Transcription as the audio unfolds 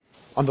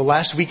On the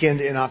last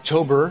weekend in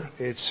October,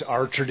 it's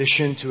our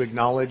tradition to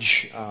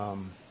acknowledge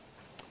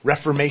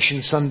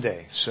Reformation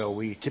Sunday. So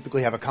we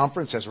typically have a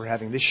conference, as we're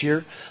having this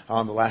year,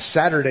 on the last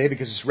Saturday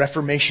because it's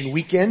Reformation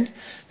weekend.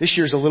 This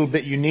year is a little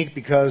bit unique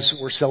because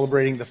we're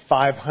celebrating the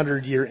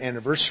 500-year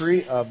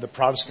anniversary of the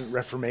Protestant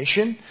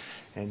Reformation.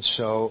 And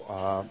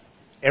so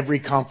every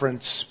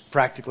conference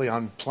practically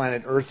on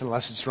planet Earth,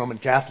 unless it's Roman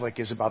Catholic,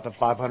 is about the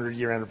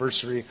 500-year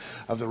anniversary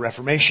of the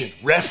Reformation.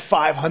 Ref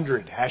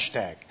 500,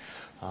 hashtag.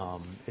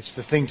 It's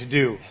the thing to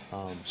do.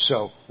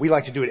 So we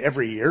like to do it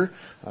every year.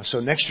 So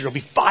next year it'll be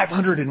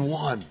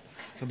 501.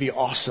 It'll be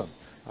awesome.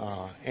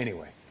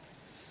 Anyway.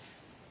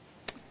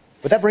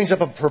 But that brings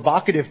up a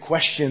provocative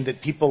question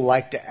that people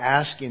like to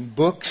ask in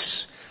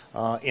books,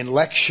 in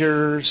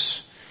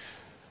lectures,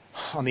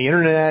 on the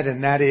internet,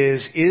 and that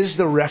is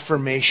the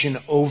Reformation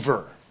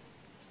over?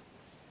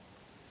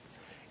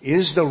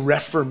 Is the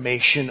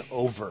Reformation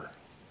over?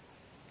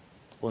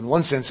 Well, in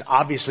one sense,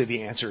 obviously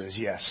the answer is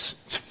yes.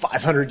 It's a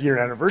 500-year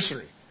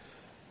anniversary.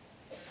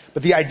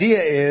 But the idea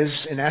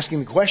is, in asking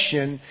the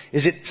question,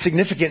 is it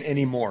significant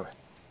anymore?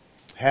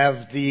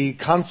 Have the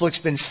conflicts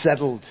been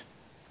settled?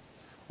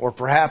 Or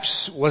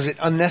perhaps was it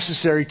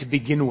unnecessary to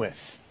begin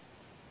with?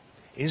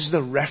 Is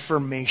the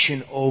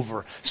Reformation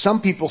over?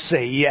 Some people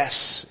say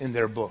yes in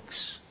their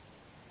books.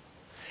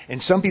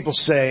 And some people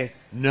say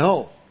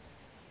no.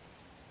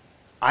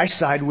 I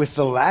side with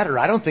the latter.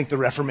 I don't think the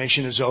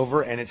Reformation is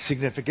over and its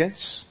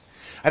significance.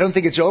 I don't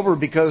think it's over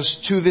because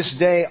to this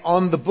day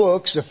on the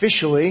books,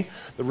 officially,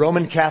 the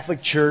Roman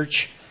Catholic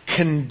Church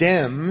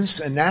condemns,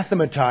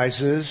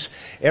 anathematizes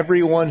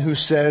everyone who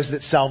says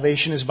that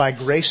salvation is by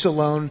grace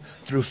alone,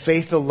 through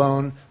faith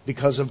alone,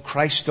 because of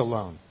Christ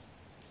alone.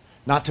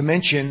 Not to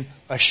mention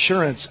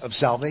assurance of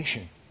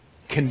salvation.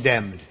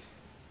 Condemned.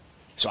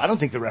 So I don't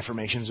think the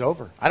Reformation's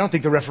over. I don't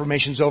think the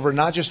Reformation's over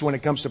not just when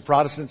it comes to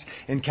Protestants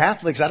and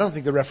Catholics. I don't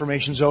think the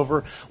Reformation's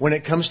over when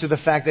it comes to the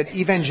fact that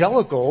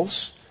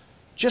evangelicals,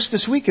 just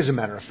this week as a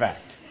matter of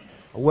fact,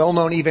 a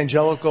well-known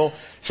evangelical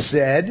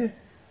said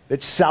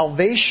that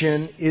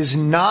salvation is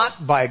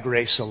not by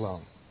grace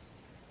alone.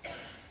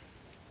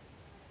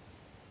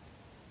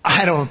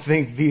 I don't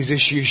think these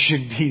issues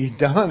should be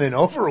done and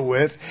over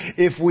with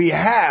if we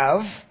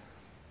have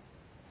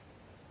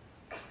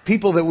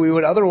people that we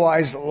would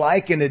otherwise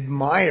like and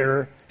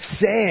admire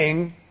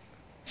saying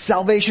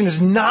salvation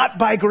is not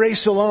by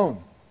grace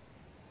alone.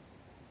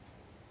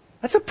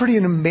 That's a pretty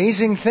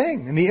amazing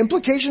thing, and the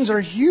implications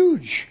are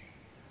huge.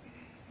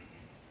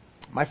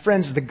 My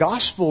friends, the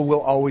gospel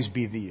will always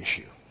be the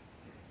issue.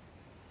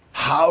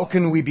 How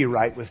can we be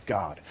right with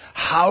God?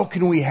 How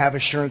can we have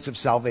assurance of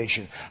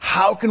salvation?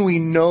 How can we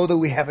know that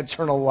we have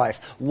eternal life?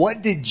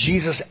 What did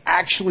Jesus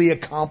actually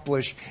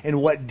accomplish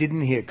and what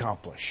didn't he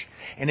accomplish?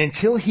 And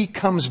until he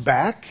comes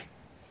back,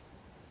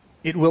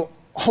 it will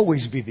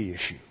always be the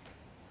issue.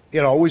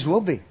 It always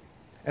will be.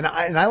 And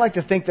I like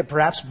to think that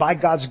perhaps by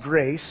God's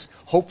grace,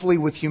 hopefully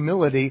with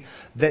humility,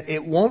 that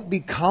it won't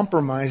be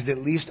compromised at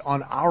least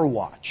on our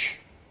watch.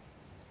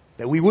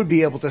 That we would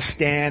be able to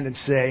stand and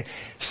say,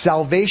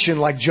 salvation,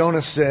 like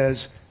Jonah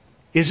says,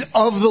 is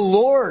of the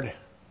Lord.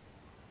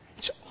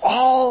 It's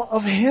all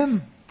of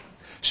him.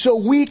 So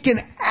we can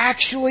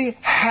actually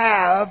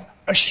have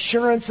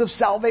assurance of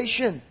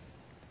salvation.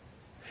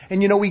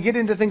 And we get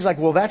into things like,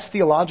 well, that's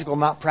theological,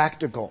 not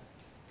practical.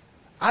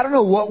 I don't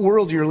know what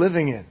world you're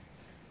living in.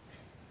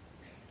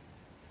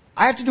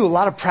 I have to do a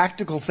lot of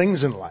practical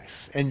things in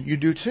life, and you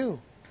do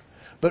too.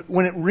 But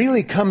when it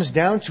really comes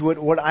down to it,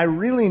 what I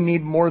really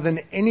need more than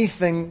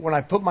anything when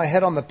I put my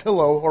head on the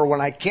pillow or when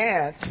I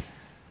can't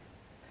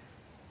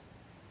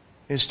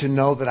is to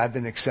know that I've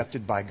been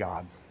accepted by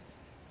God.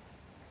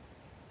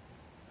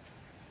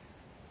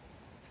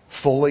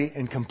 Fully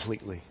and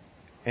completely.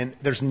 And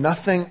there's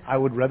nothing I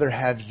would rather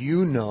have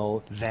you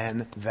know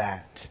than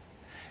that.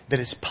 That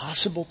it's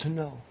possible to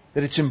know.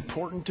 That it's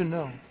important to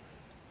know.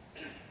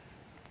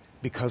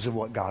 Because of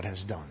what God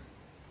has done.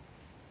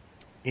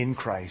 In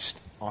Christ.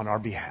 On our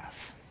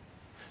behalf.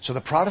 So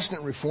the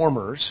Protestant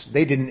reformers,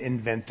 they didn't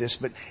invent this,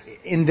 but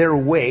in their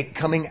wake,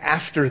 coming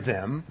after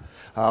them,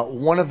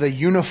 one of the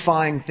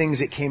unifying things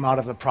that came out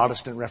of the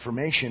Protestant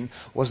Reformation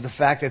was the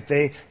fact that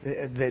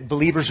that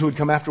believers who would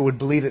come after would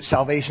believe that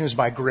salvation is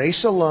by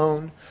grace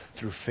alone,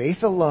 through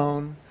faith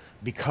alone,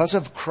 because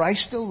of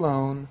Christ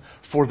alone,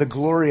 for the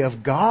glory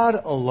of God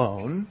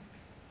alone.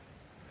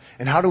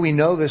 And how do we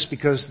know this?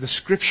 Because the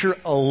Scripture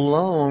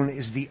alone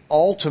is the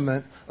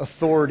ultimate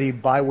authority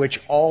by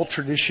which all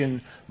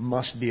tradition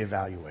must be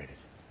evaluated.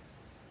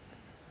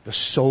 The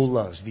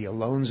solas, the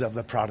alones of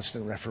the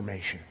Protestant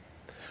Reformation.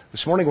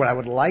 This morning what I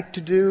would like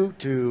to do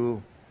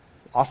to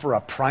offer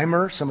a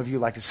primer, some of you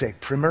like to say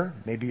primer,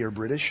 maybe you're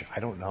British,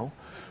 I don't know.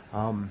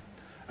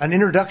 An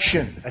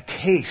introduction, a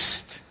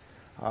taste,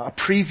 a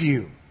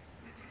preview.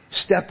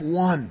 Step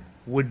one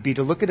would be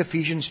to look at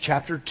Ephesians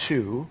chapter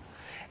 2.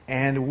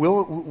 And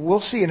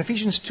we'll see in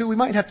Ephesians 2, we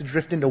might have to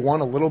drift into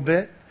 1 a little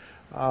bit.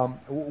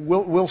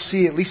 We'll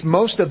see at least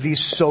most of these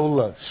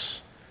solas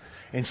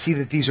and see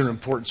that these are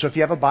important. So if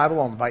you have a Bible,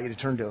 I'll invite you to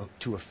turn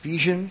to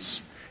Ephesians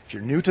If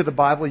you're new to the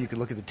Bible, you could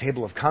look at the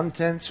table of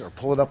contents or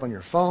pull it up on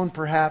your phone,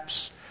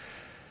 perhaps.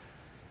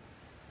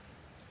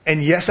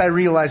 And yes, I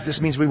realize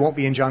this means we won't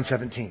be in John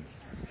 17.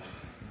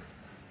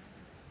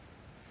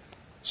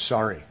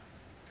 Sorry.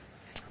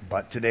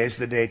 But today is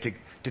the day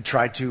to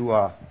try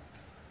to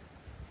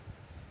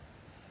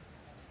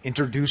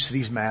introduce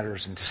these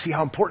matters and to see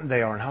how important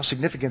they are and how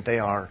significant they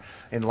are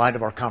in light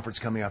of our conference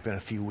coming up in a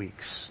few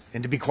weeks.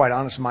 And to be quite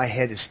honest, my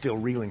head is still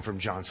reeling from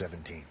John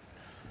 17.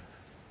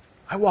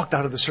 I walked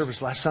out of the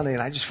service last Sunday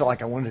and I just felt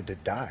like I wanted to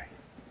die.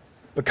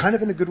 But kind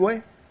of in a good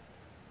way.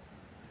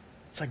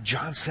 It's like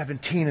John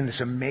 17 and this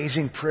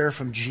amazing prayer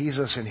from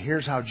Jesus, and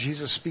here's how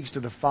Jesus speaks to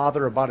the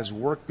Father about his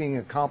work being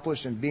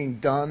accomplished and being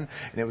done.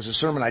 And it was a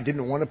sermon I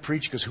didn't want to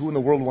preach because who in the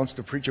world wants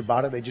to preach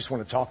about it? They just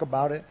want to talk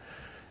about it.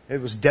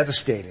 It was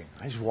devastating.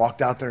 I just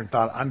walked out there and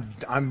thought,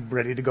 I'm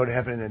ready to go to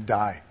heaven and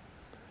die.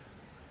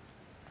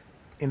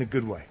 In a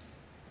good way.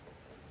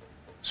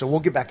 So we'll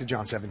get back to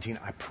John 17,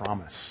 I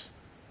promise.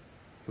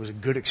 It was a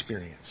good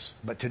experience.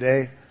 But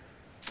today,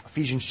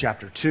 Ephesians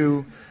chapter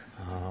 2,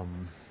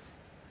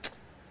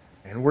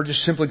 and we're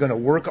just simply going to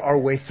work our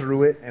way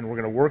through it, and we're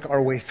going to work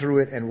our way through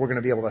it, and we're going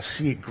to be able to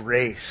see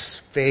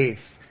grace,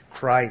 faith,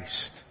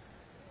 Christ,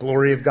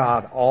 glory of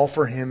God, all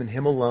for Him and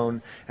Him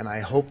alone. And I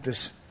hope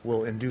this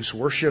will induce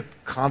worship,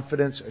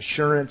 confidence,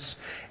 assurance,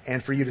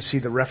 and for you to see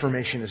the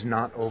Reformation is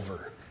not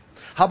over.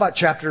 How about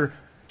chapter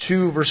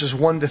 2, verses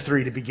 1 to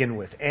 3 to begin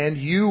with? And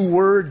you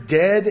were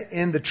dead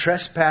in the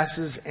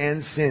trespasses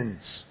and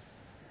sins.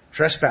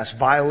 Trespass,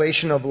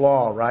 violation of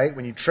law, right?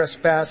 When you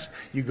trespass,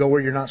 you go where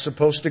you're not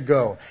supposed to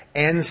go.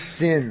 And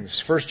sins.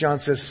 1 John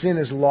says sin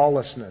is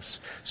lawlessness.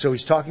 So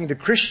he's talking to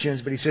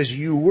Christians, but he says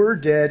you were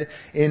dead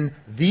in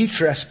the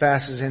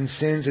trespasses and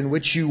sins in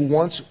which you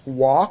once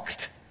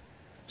walked.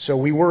 So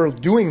we were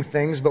doing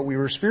things, but we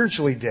were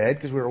spiritually dead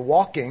because we were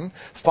walking,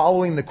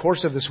 following the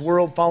course of this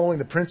world, following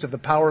the prince of the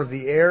power of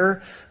the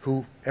air,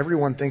 who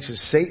everyone thinks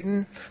is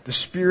Satan, the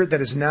spirit that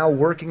is now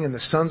working in the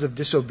sons of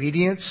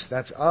disobedience.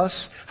 That's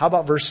us. How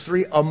about verse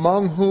 3?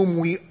 Among whom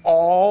we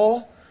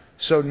all,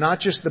 so not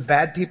just the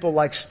bad people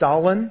like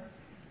Stalin,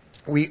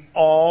 we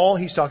all,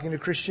 he's talking to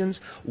Christians,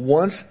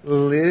 once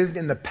lived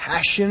in the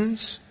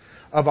passions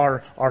of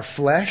our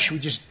flesh. We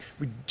just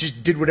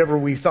did whatever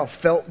we thought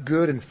felt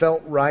good and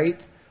felt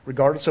right,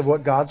 regardless of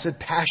what God said.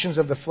 Passions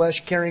of the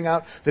flesh, carrying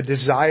out the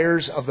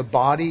desires of the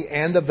body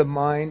and of the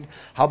mind.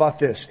 How about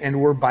this?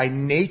 And were by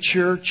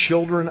nature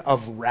children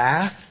of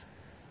wrath,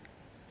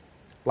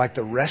 like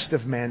the rest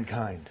of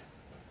mankind.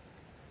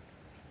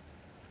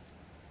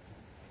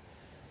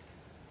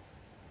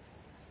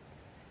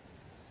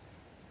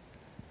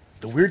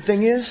 The weird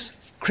thing is,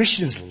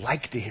 Christians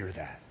like to hear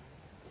that.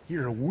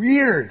 You're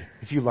weird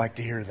if you like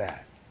to hear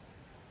that.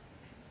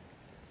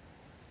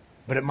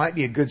 But it might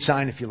be a good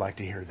sign if you like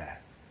to hear that.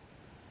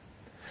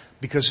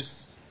 Because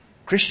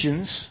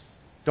Christians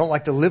don't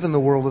like to live in the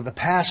world of the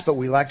past, but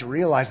we like to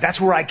realize that's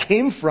where I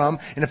came from.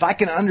 And if I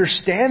can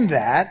understand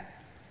that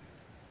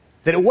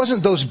it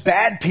wasn't those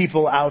bad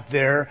people out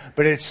there,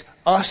 but it's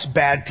us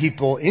bad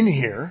people in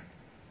here,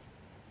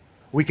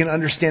 we can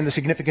understand the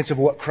significance of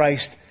what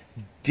Christ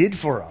did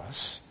for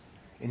us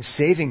in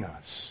saving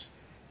us.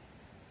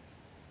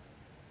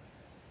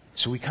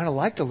 So we kind of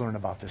like to learn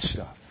about this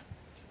stuff.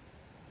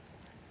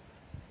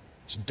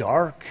 It's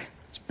dark.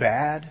 It's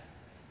bad.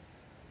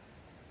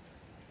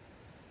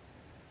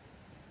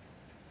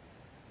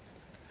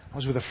 I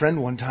was with a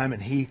friend one time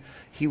and he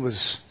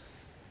was,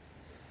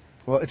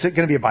 well, it's going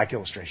to be a bike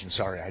illustration.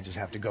 Sorry, I just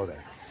have to go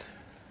there.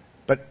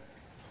 But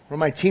one of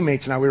my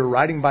teammates and I, we were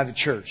riding by the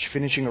church,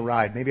 finishing a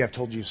ride. Maybe I've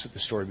told you the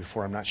story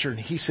before, I'm not sure. And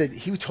he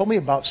told me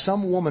about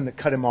some woman that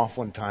cut him off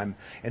one time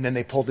and then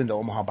they pulled into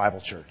Omaha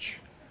Bible Church.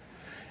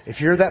 If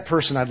you're that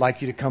person, I'd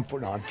like you to come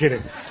no, I'm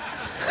kidding.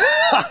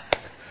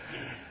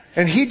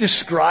 And he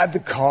described the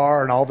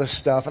car and all this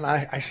stuff. And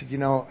I said,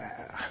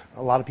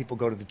 a lot of people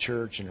go to the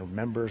church and are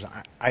members.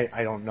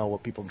 I don't know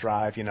what people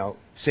drive,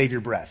 save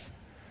your breath.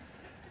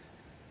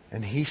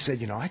 And he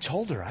said, I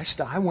told her,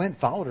 I went,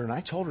 followed her, and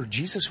I told her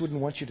Jesus wouldn't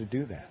want you to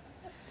do that.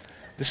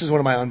 This is one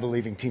of my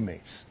unbelieving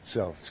teammates,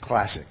 so it's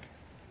classic.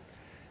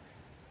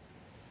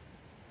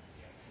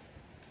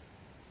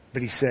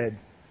 But he said,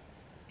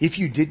 if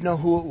you did know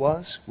who it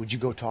was, would you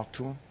go talk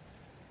to him?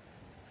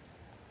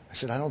 I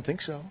said, I don't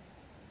think so.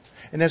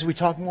 And as we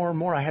talked more and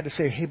more, I had to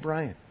say, hey,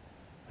 Brian.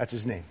 That's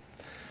his name.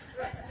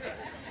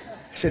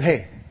 I said,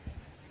 hey.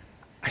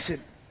 I said,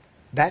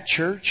 that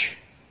church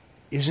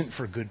isn't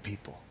for good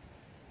people.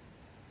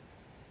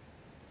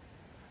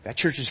 That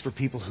church is for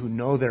people who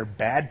know they're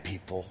bad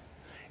people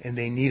and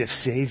they need a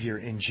Savior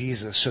in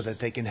Jesus so that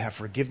they can have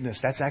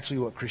forgiveness. That's actually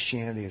what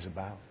Christianity is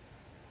about.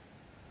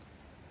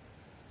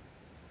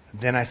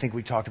 Then I think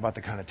we talked about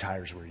the kind of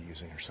tires we're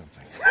using or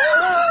something.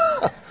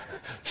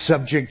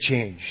 Subject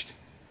changed.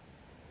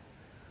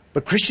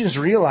 But Christians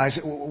realize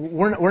that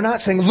we're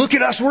not saying, look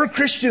at us, we're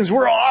Christians,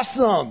 we're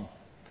awesome.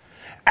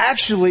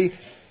 Actually,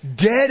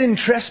 dead in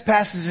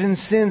trespasses and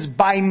sins,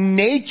 by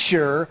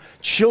nature,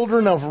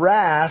 children of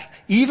wrath,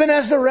 even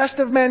as the rest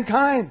of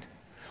mankind.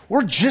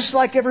 We're just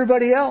like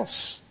everybody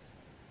else.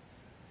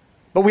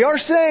 But we are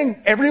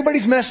saying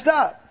everybody's messed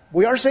up.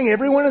 We are saying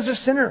everyone is a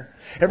sinner.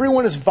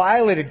 Everyone has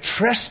violated,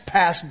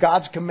 trespassed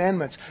God's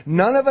commandments.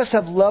 None of us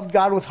have loved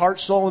God with heart,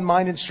 soul, and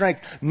mind and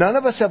strength. None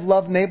of us have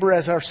loved neighbor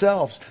as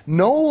ourselves.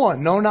 No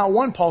one, no, not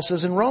one, Paul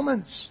says in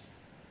Romans.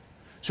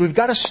 So we've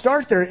got to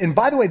start there. And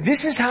by the way,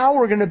 this is how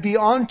we're going to be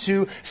on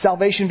to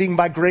salvation being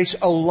by grace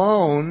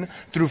alone,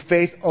 through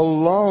faith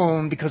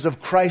alone, because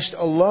of Christ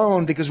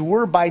alone, because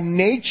we're by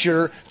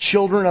nature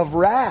children of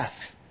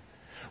wrath.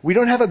 We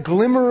don't have a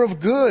glimmer of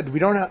good.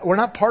 We're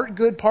not part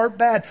good, part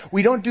bad.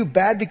 We don't do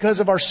bad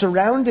because of our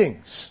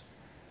surroundings.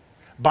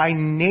 By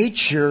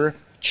nature,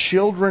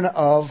 children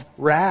of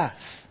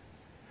wrath.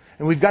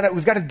 And we've got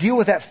to deal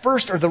with that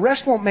first, or the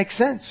rest won't make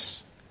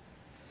sense.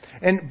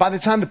 And by the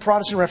time the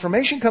Protestant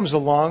Reformation comes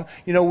along,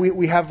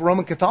 we have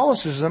Roman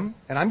Catholicism,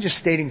 and I'm just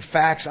stating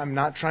facts. I'm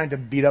not trying to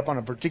beat up on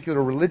a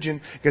particular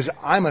religion, because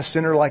I'm a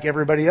sinner like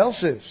everybody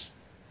else is.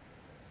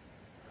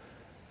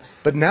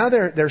 But now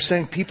they're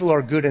saying people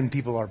are good and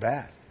people are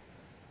bad.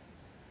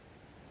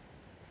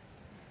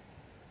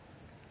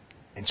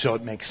 And so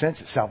it makes sense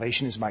that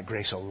salvation is by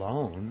grace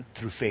alone,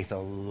 through faith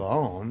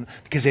alone,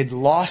 because they'd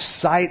lost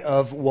sight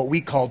of what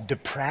we call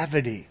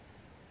depravity.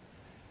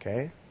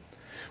 Okay?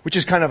 Which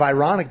is kind of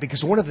ironic,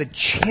 because one of the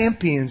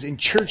champions in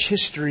church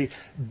history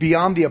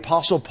beyond the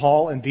Apostle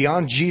Paul and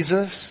beyond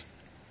Jesus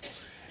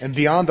and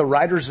beyond the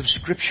writers of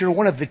Scripture,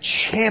 one of the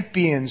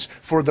champions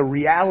for the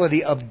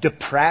reality of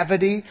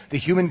depravity, the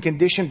human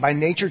condition, by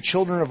nature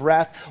children of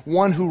wrath,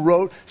 one who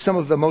wrote some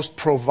of the most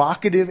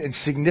provocative and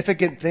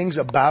significant things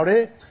about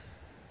it,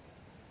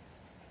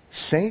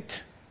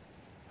 Saint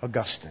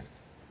Augustine,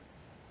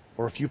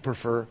 or if you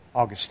prefer,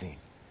 Augustine,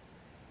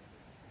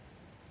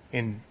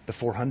 in the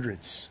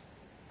 400s.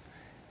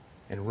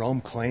 And Rome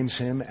claims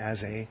him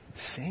as a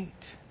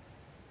saint.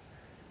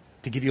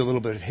 To give you a little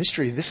bit of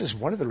history, this is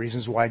one of the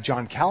reasons why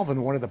John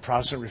Calvin, one of the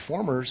Protestant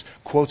reformers,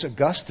 quotes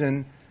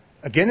Augustine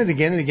again and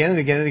again and again and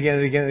again and again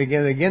and again and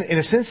again and again, in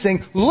a sense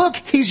saying, look,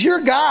 he's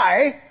your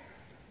guy.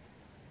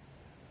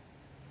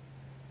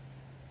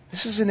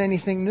 This isn't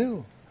anything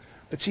new.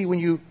 But see, when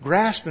you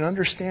grasp and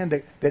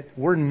understand that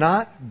we're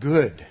not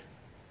good.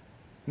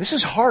 This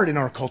is hard in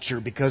our culture,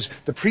 because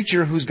the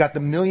preacher who's got the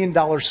 $1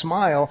 million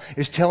smile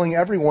is telling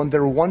everyone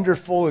they're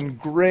wonderful and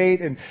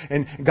great,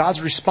 and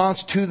God's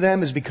response to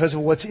them is because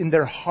of what's in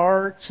their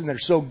hearts, and they're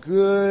so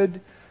good.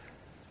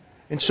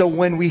 And so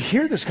when we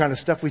hear this kind of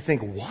stuff, we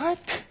think,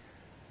 what?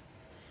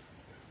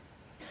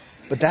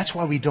 But that's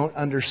why we don't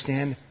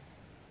understand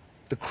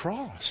the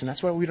cross, and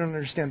that's why we don't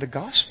understand the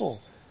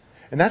gospel.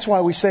 And that's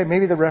why we say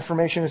maybe the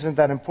Reformation isn't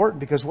that important,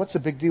 because what's the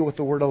big deal with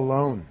the word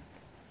alone?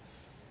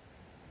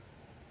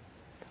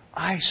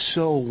 I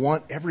so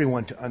want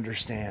everyone to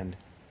understand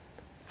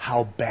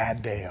how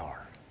bad they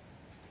are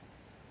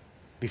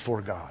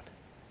before God.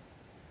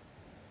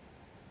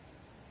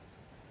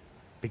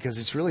 Because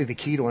it's really the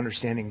key to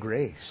understanding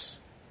grace.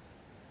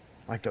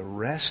 Like the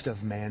rest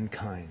of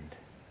mankind.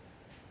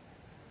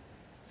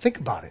 Think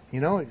about it.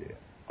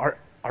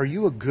 Are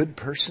you a good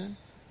person?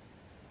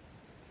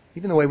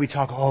 Even the way we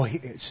talk,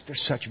 they're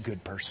such a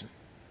good person.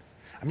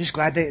 I'm just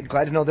glad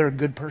to know they're a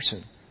good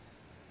person.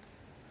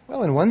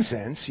 Well, in one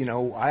sense,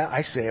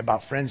 I say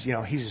about friends,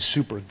 he's a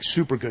super,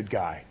 super good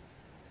guy.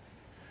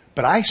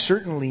 But I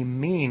certainly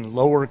mean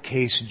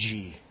lowercase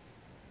g.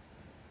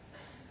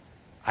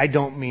 I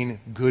don't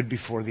mean good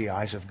before the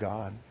eyes of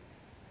God.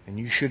 And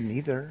you shouldn't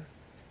either.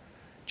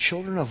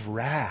 Children of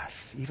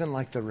wrath, even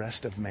like the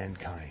rest of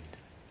mankind.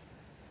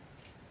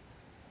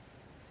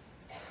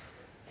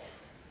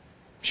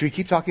 Should we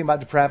keep talking about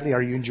depravity?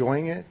 Are you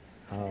enjoying it?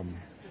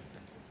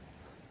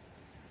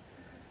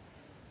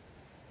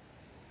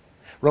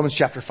 Romans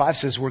chapter 5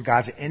 says we're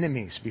God's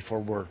enemies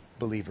before we're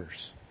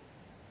believers.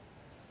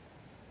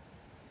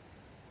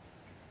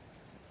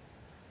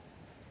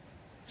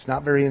 It's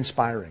not very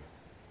inspiring,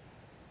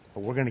 but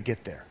we're going to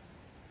get there.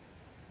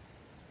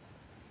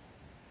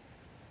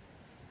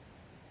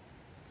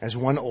 As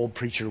one old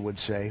preacher would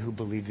say, who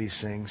believed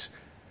these things,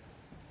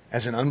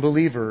 as an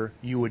unbeliever,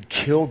 you would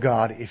kill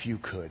God if you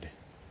could.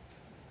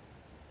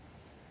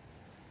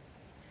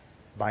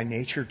 By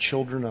nature,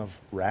 children of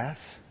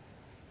wrath.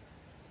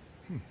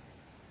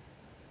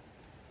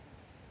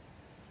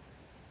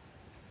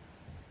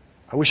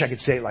 I wish I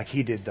could say it like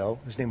he did, though.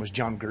 His name was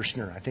John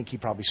Gerstner. I think he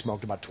probably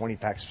smoked about 20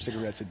 packs of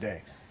cigarettes a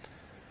day.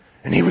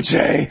 And he would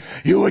say,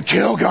 you would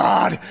kill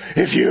God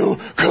if you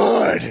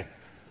could.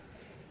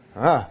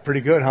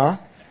 Pretty good, huh?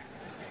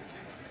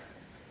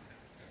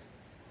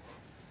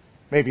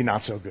 Maybe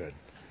not so good.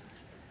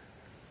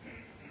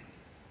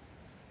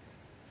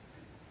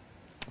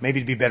 Maybe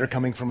it'd be better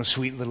coming from a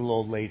sweet little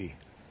old lady.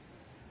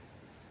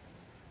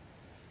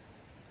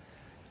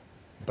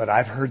 But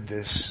I've heard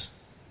this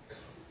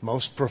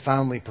most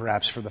profoundly,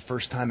 perhaps for the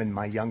first time in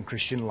my young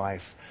Christian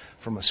life,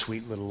 from a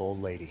sweet little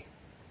old lady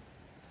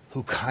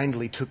who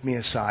kindly took me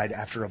aside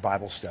after a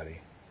Bible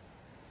study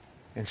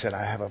and said,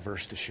 I have a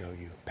verse to show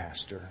you,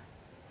 Pastor.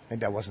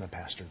 Maybe I wasn't a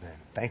pastor then.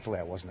 Thankfully,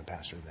 I wasn't a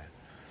pastor then.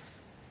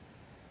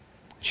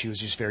 She was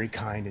just very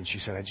kind, and she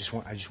said, I just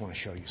want to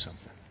show you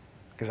something.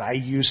 because I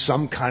use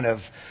some kind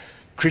of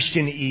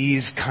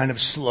Christianese kind of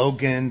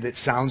slogan that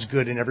sounds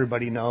good and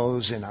everybody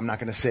knows, and I'm not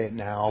going to say it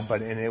now,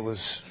 and it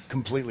was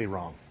completely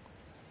wrong.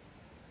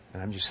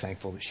 And I'm just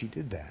thankful that she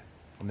did that.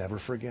 I'll never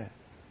forget.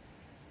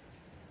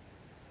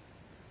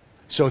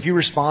 So if you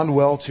respond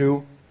well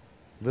to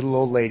little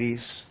old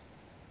ladies,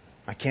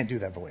 I can't do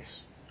that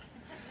voice.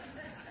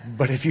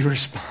 But if you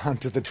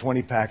respond to the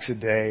 20 packs a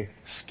day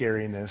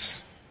scariness,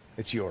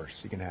 it's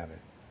yours. You can have it.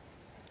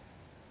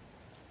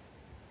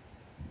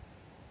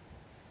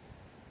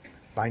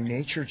 By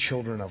nature,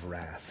 children of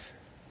wrath.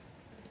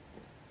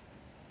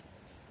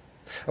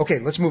 Okay,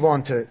 let's move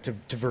on to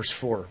verse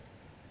 4.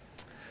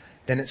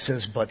 Then it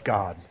says, but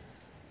God.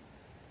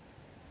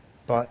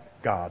 But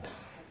God.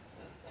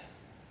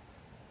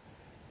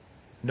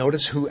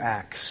 Notice who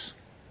acts.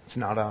 It's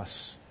not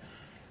us.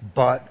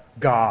 But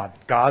God.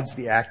 God's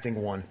the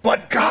acting one.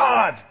 But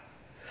God!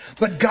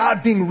 But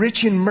God being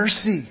rich in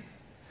mercy.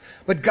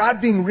 But God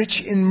being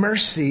rich in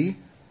mercy,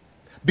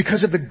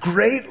 because of the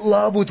great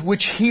love with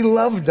which He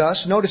loved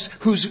us. Notice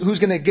who's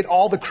going to get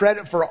all the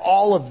credit for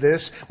all of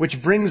this,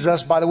 which brings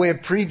us, by the way of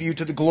preview,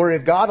 to the glory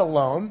of God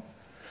alone.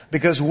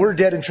 Because we're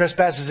dead in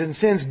trespasses and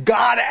sins.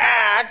 God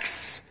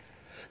acts.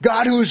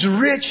 God who is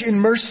rich in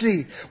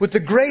mercy, with the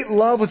great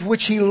love with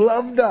which He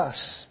loved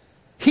us.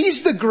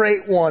 He's the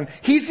great one.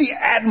 He's the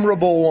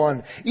admirable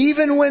one.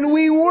 Even when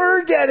we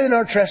were dead in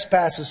our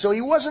trespasses. So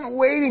He wasn't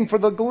waiting for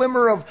the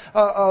glimmer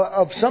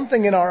of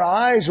something in our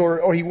eyes,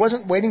 or He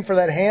wasn't waiting for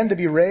that hand to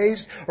be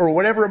raised, or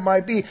whatever it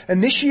might be.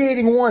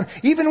 Initiating one.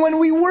 Even when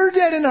we were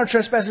dead in our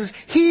trespasses,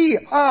 He,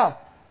 and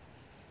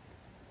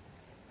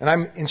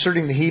I'm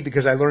inserting the He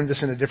because I learned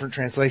this in a different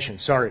translation.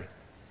 Sorry.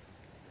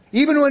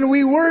 Even when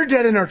we were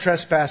dead in our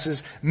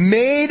trespasses,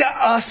 made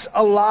us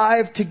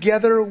alive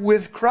together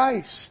with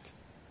Christ.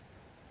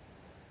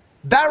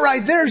 That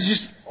right there is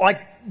just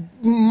like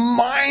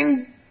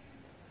mind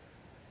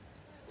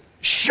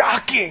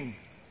shocking.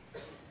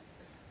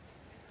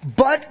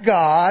 But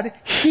God,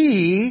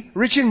 He,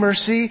 rich in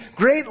mercy,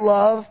 great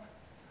love,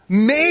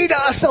 made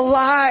us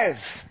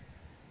alive.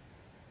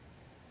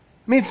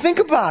 I mean, think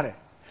about it.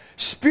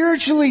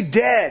 Spiritually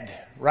dead,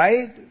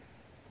 right?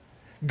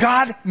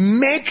 God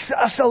makes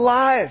us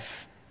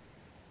alive.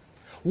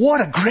 What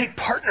a great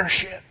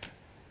partnership.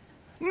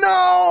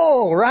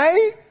 No,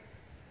 right?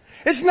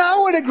 It's not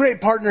what a great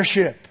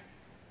partnership.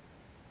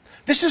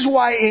 This is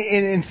why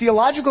in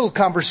theological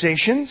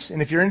conversations,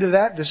 and if you're into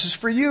that, this is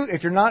for you.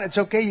 If you're not, it's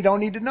okay. You don't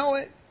need to know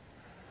it.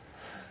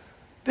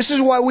 This is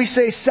why we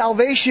say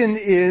salvation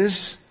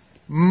is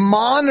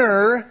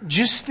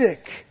monergistic.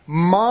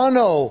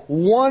 Mono,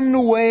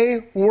 one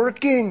way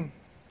working.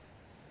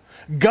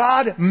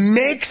 God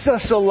makes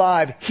us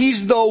alive.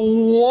 He's the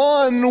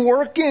one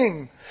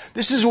working.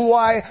 This is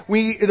why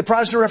the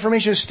Protestant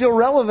Reformation is still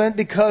relevant,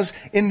 because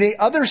in the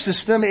other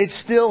system, it's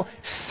still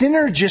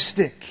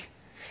synergistic.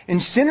 And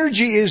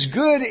synergy is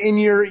good in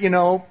your,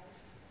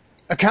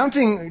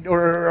 accounting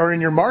or in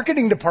your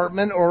marketing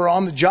department or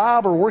on the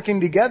job or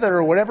working together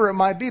or whatever it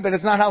might be, but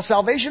it's not how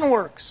salvation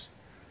works.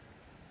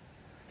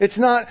 It's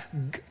not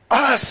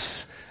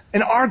us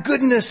and our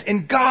goodness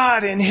and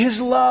God and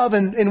His love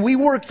and we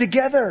work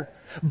together.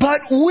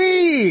 But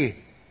we.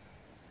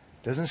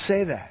 Doesn't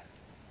say that.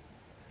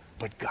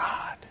 But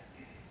God.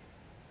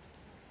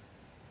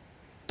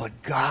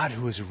 But God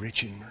who is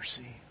rich in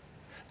mercy.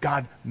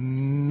 God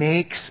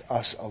makes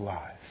us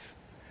alive.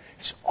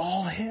 It's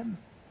all Him.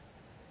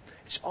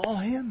 It's all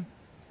Him.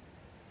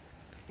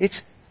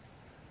 It's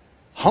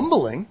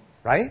humbling,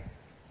 right?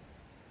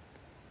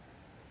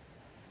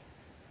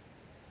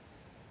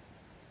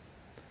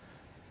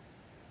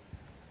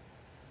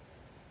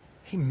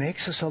 He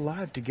makes us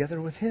alive together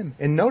with Him.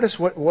 And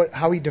notice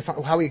how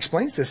he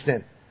explains this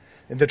then.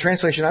 The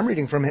translation I'm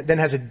reading from it then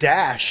has a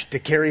dash to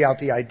carry out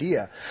the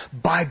idea.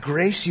 By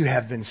grace you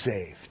have been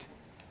saved.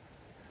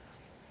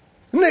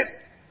 Isn't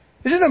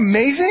it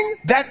amazing?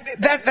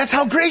 That's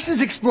how grace is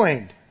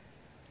explained.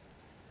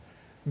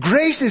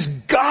 Grace is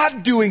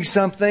God doing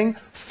something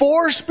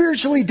for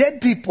spiritually dead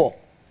people.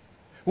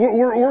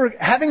 We're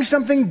having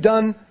something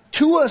done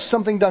to us,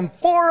 something done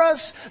for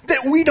us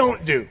that we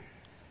don't do.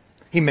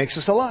 He makes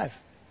us alive.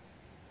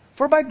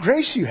 For by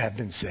grace you have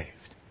been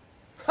saved.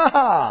 Ha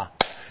ha!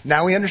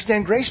 Now we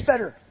understand grace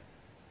better.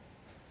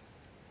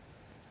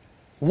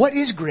 What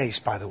is grace,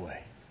 by the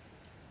way?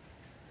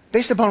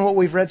 Based upon what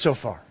we've read so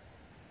far.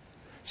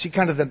 See,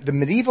 kind of the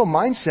medieval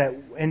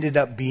mindset ended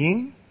up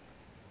being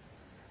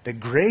that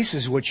grace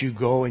is what you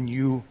go and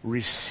you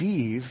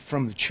receive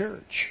from the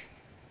church.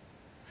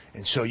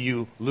 And so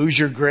you lose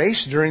your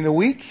grace during the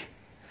week,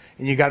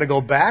 and you got to go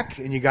back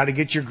and you got to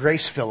get your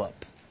grace fill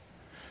up.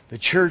 The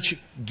church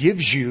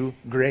gives you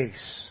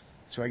grace.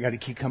 So I got to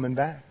keep coming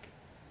back.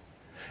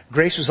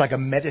 Grace was like a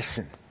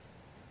medicine.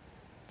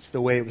 It's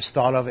the way it was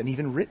thought of and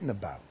even written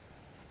about.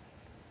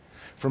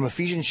 From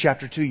Ephesians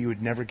chapter 2, you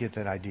would never get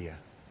that idea.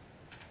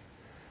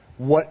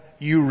 What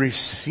you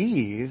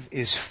receive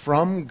is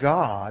from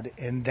God,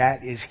 and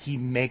that is He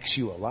makes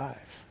you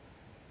alive.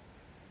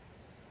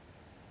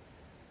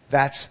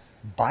 That's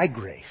by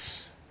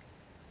grace.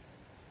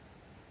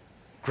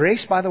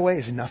 Grace, by the way,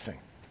 is nothing.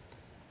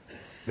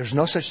 There's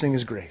no such thing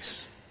as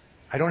grace.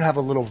 I don't have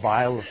a little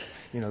vial of,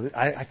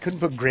 I couldn't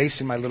put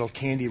grace in my little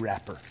candy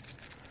wrapper.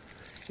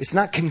 It's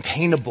not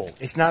containable.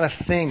 It's not a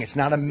thing. It's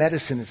not a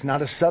medicine. It's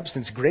not a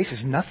substance. Grace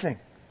is nothing.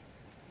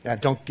 Now,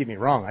 don't get me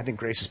wrong. I think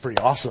grace is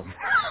pretty awesome.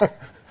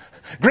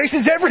 Grace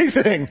is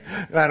everything.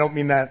 I don't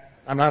mean that.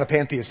 I'm not a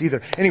pantheist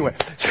either. Anyway,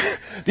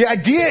 the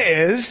idea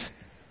is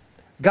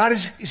God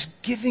is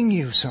giving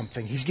you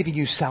something. He's giving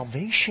you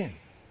salvation.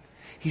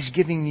 He's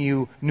giving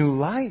you new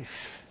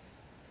life.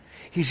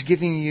 He's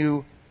giving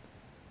you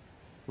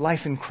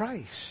life in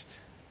Christ.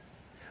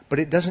 But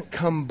it doesn't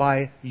come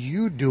by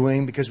you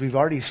doing, because we've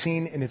already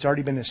seen and it's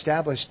already been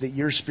established that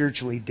you're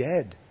spiritually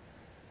dead.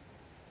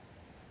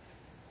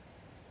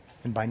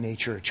 And by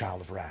nature a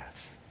child of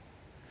wrath.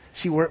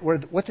 See,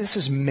 what this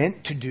is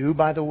meant to do,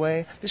 by the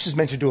way, this is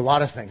meant to do a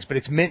lot of things, but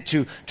it's meant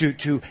to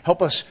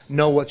help us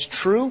know what's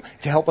true,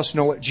 to help us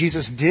know what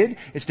Jesus did.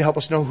 It's to help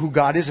us know who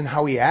God is and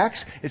how He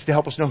acts. It's to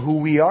help us know who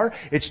we are.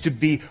 It's to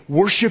be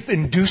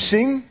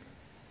worship-inducing.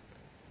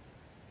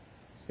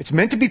 It's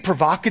meant to be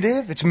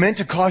provocative. It's meant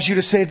to cause you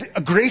to say,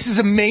 grace is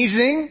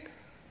amazing.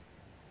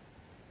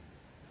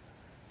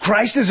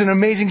 Christ is an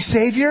amazing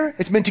Savior.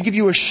 It's meant to give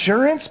you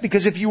assurance,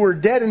 because if you were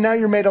dead and now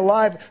you're made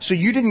alive, so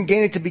you didn't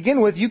gain it to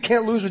begin with, you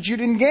can't lose what you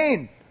didn't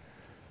gain.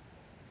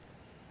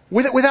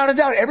 Without a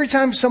doubt, every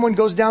time someone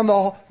goes down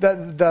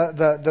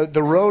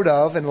the road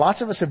of, and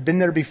lots of us have been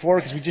there before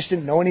because we just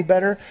didn't know any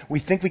better, we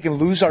think we can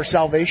lose our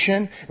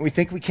salvation, and we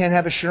think we can't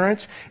have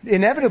assurance.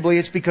 Inevitably,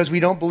 it's because we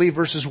don't believe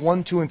verses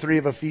 1, 2, and 3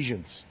 of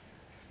Ephesians.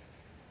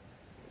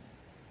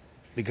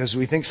 Because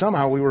we think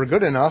somehow we were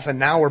good enough and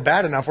now we're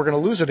bad enough, we're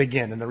going to lose it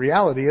again. And the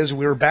reality is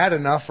we were bad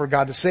enough for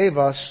God to save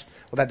us.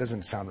 Well, that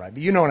doesn't sound right,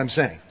 but you know what I'm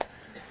saying.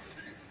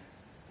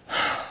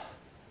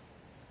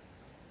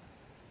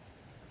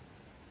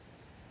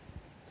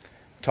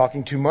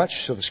 Talking too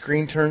much, so the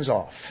screen turns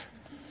off.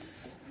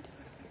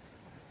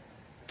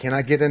 Can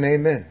I get an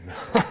amen?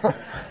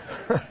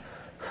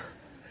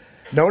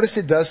 Notice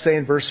it does say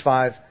in verse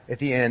 5 at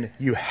the end,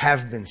 you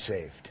have been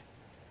saved.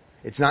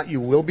 It's not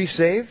you will be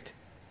saved.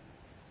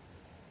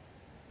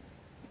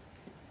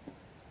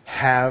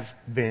 Have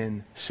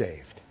been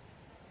saved.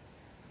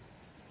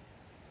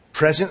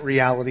 Present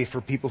reality for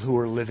people who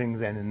are living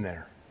then and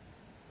there.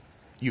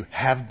 You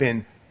have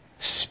been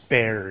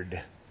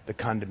spared the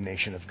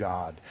condemnation of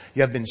God.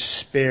 You have been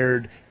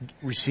spared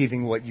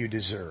receiving what you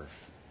deserve.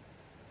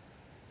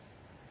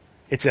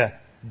 It's a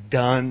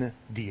done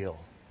deal.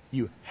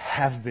 You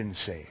have been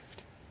saved.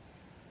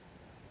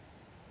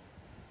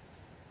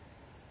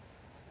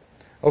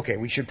 Okay,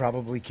 we should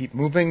probably keep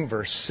moving.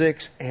 Verse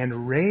 6,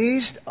 and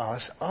raised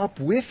us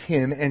up with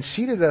Him and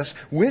seated us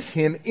with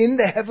Him in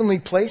the heavenly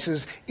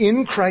places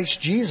in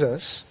Christ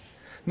Jesus.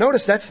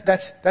 Notice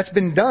that's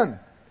been done.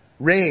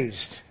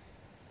 Raised.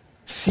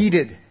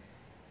 Seated.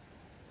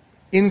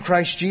 In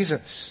Christ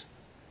Jesus.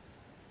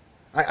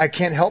 I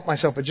can't help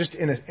myself, but just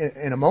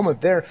in a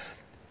moment there,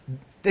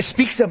 this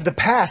speaks of the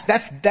past.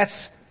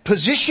 That's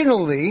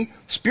positionally,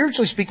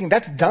 spiritually speaking,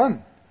 that's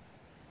done.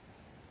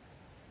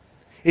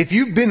 If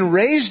you've been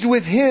raised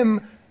with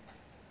Him,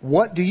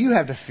 what do you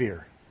have to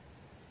fear?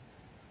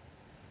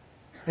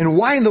 And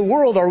why in the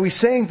world are we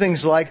saying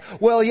things like,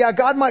 well, yeah,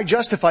 God might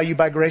justify you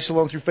by grace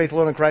alone, through faith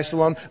alone, in Christ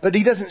alone, but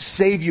He doesn't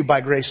save you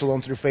by grace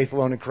alone, through faith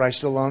alone, in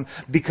Christ alone,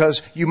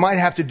 because you might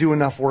have to do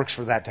enough works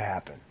for that to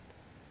happen.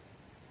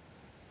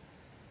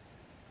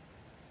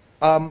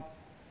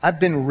 I've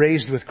been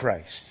raised with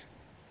Christ.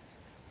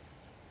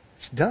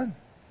 It's done.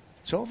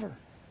 It's over.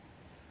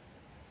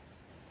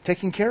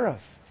 Taken care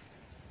of.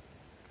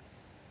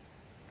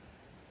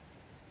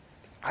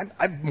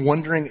 I'm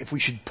wondering if we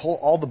should pull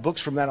all the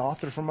books from that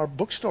author from our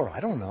bookstore.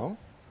 I don't know.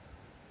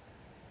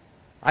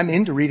 I'm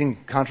into reading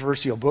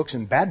controversial books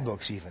and bad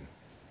books even.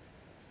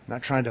 I'm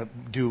not trying to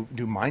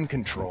do mind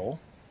control.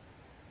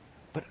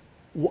 But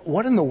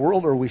what in the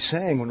world are we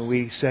saying when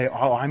we say,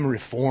 oh, I'm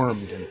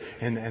reformed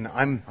and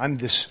I'm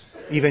this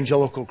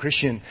evangelical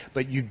Christian,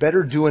 but you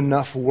better do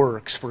enough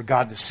works for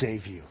God to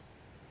save you?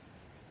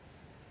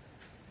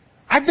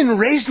 I've been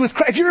raised with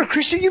Christ. If you're a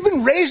Christian, you've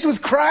been raised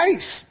with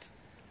Christ.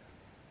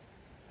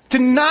 To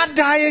not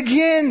die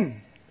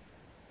again.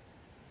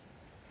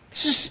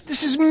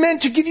 This is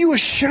meant to give you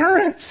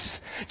assurance.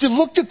 To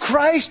look to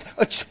Christ,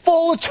 a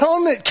full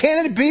atonement.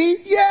 Can it be?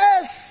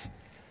 Yes.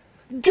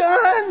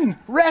 Done.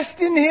 Rest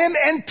in Him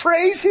and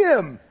praise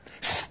Him.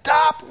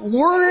 Stop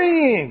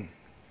worrying.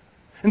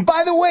 And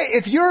by the way,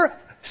 if your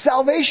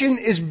salvation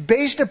is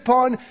based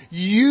upon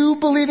you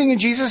believing in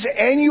Jesus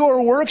and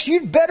your works,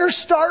 you'd better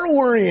start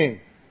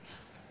worrying.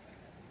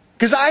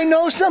 Because I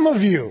know some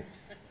of you.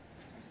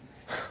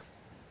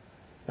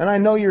 And I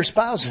know your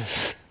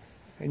spouses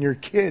and your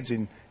kids,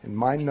 and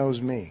mine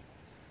knows me.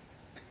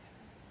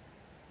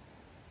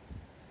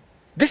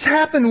 This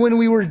happened when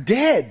we were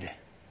dead.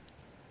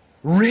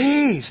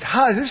 Raised.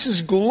 This is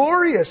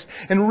glorious.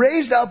 And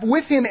raised up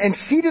with Him and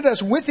seated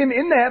us with Him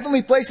in the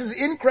heavenly places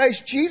in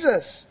Christ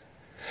Jesus.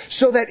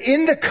 so that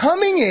in the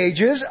coming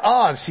ages,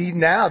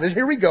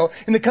 here we go.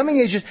 In the coming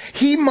ages,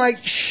 he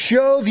might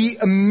show the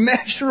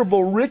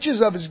immeasurable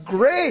riches of his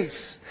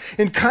grace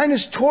and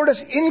kindness toward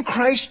us in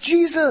Christ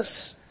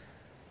Jesus.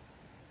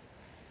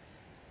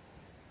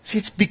 See,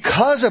 it's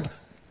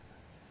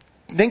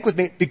think with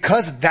me,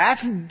 because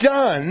that's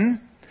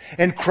done,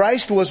 and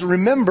Christ was,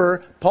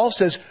 remember, Paul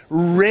says,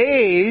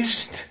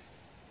 raised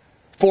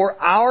for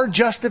our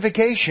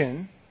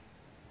justification.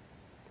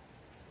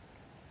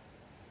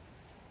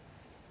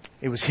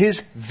 It was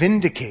his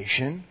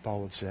vindication,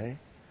 Paul would say.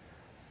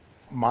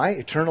 My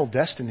eternal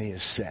destiny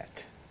is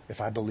set if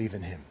I believe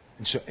in him.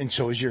 And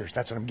so is yours.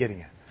 That's what I'm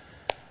getting at.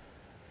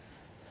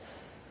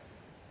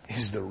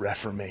 Is the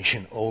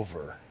Reformation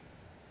over?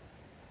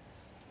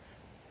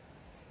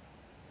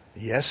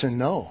 Yes and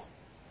no.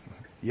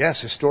 Yes,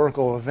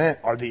 historical event.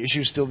 Are the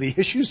issues still the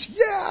issues?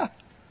 Yeah.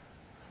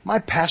 My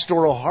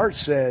pastoral heart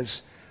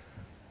says,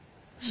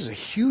 this is a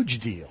huge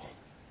deal.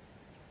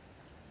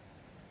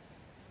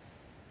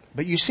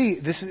 But you see,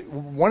 this is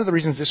one of the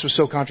reasons this was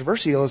so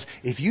controversial is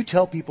if you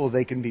tell people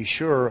they can be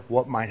sure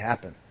what might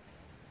happen.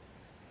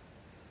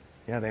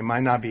 Yeah, they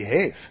might not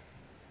behave.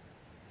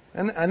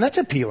 And that's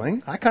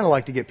appealing. I kind of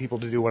like to get people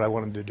to do what I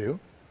want them to do.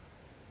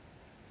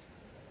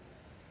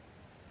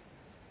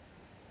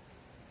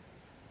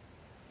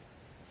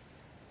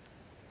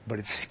 But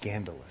it's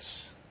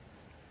scandalous.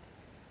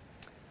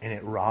 And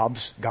it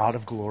robs God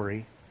of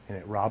glory, and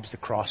it robs the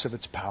cross of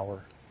its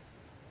power.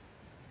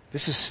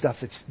 This is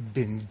stuff that's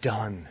been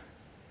done,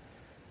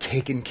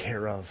 taken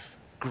care of,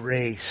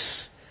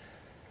 grace.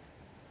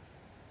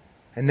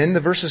 And then the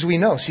verses we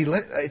know. See,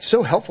 it's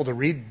so helpful to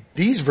read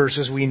these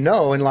verses we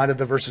know in light of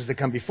the verses that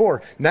come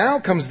before. Now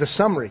comes the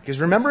summary. Because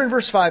remember in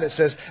verse 5 it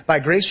says, by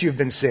grace you've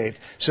been saved.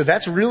 So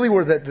that's really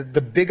where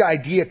the big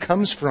idea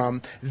comes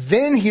from.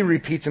 Then he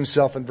repeats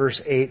himself in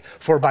verse 8,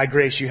 for by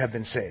grace you have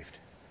been saved.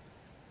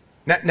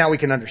 Now we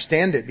can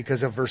understand it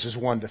because of verses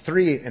 1 to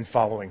 3 and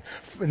following.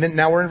 And then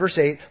now we're in verse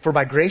 8. For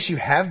by grace you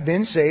have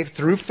been saved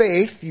through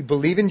faith. You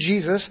believe in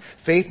Jesus.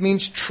 Faith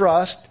means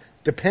trust,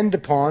 depend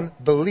upon,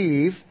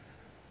 believe.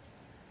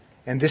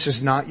 And this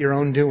is not your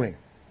own doing.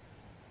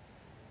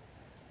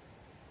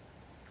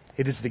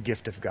 It is the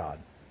gift of God.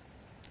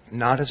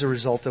 Not as a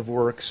result of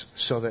works,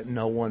 so that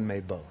no one may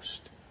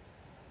boast.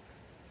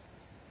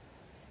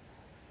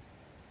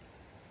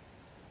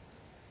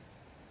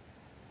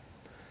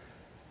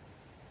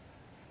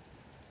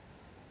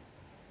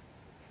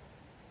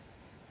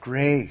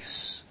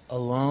 Grace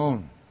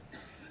alone.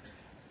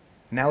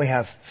 Now we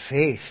have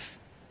faith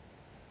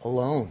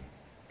alone.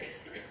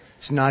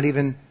 It's not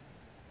even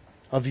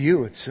of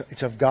you.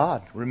 It's of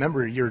God.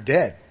 Remember, you're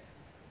dead.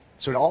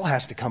 So it all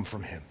has to come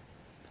from him.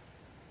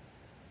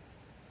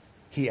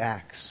 He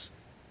acts.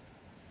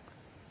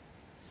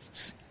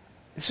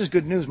 This is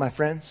good news, my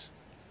friends.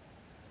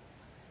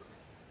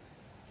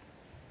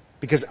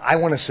 Because I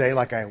want to say,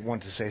 like I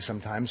want to say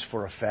sometimes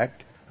for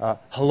effect,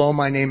 hello,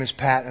 my name is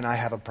Pat and I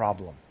have a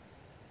problem.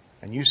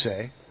 And you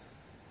say,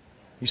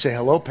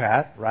 hello,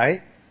 Pat,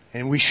 right?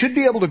 And we should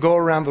be able to go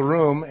around the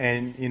room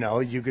and,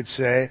 you could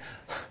say,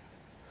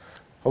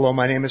 hello,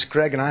 my name is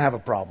Craig and I have a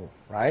problem,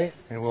 right?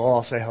 And we'll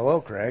all say,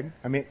 hello, Craig.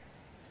 I mean,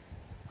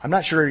 I'm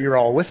not sure you're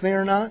all with me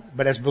or not,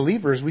 but as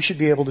believers, we should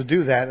be able to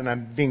do that. And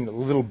I'm being a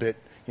little bit,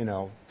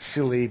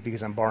 silly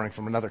because I'm borrowing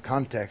from another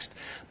context.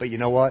 But you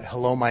know what?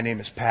 Hello, my name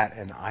is Pat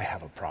and I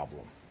have a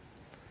problem.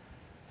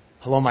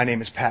 Hello, my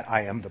name is Pat.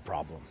 I am the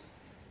problem.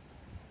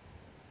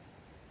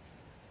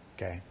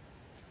 Okay?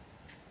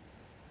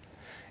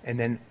 And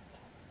then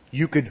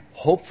you could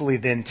hopefully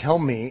then tell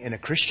me in a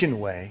Christian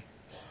way,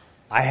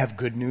 I have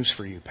good news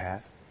for you,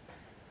 Pat.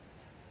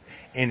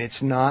 And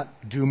it's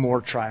not do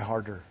more, try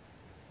harder.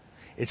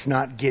 It's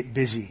not get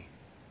busy.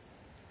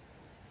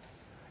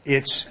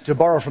 It's, to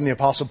borrow from the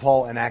Apostle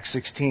Paul in Acts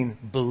 16,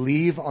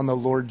 believe on the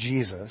Lord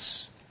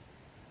Jesus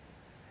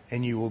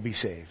and you will be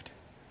saved.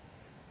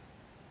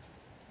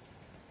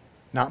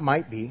 Not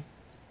might be.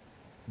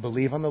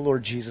 Believe on the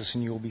Lord Jesus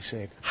and you will be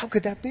saved. How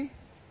could that be?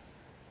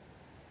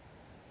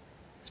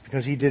 It's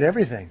because he did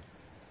everything.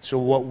 So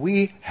what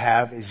we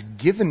have is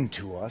given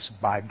to us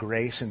by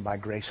grace and by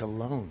grace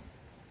alone.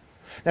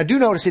 Now do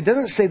notice it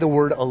doesn't say the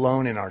word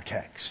alone in our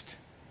text.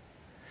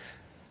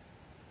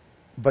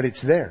 But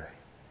it's there.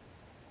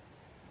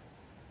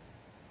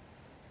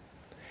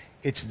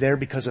 It's there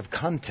because of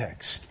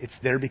context. It's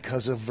there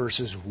because of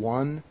verses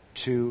 1,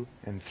 2,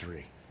 and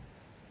 3.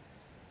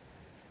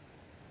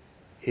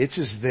 It's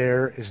as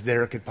there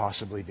could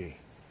possibly be.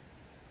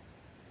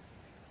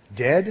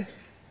 Dead,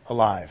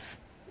 alive.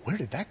 Where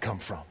did that come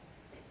from?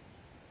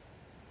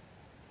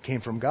 Came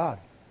from God.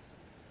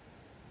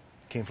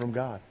 Came from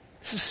God.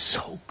 This is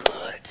so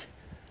good.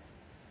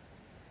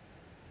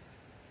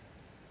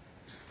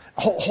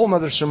 A whole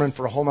nother sermon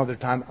for a whole nother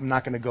time. I'm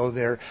not going to go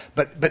there.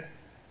 But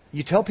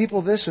you tell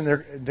people this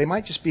and they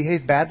might just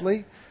behave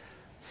badly.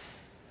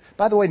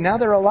 By the way, now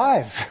they're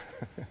alive.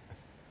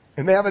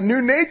 And they have a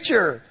new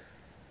nature.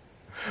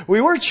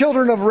 We were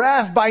children of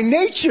wrath by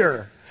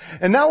nature.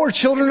 And now we're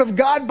children of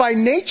God by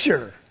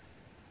nature.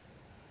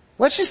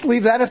 Let's just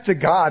leave that up to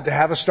God to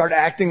have us start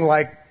acting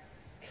like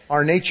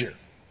our nature.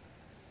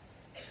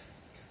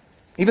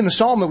 Even the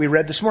psalm that we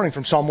read this morning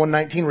from Psalm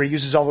 119, where he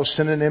uses all those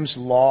synonyms,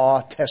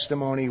 law,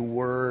 testimony,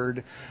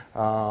 word,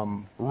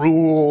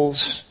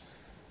 rules.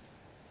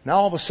 Now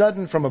all of a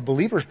sudden, from a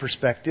believer's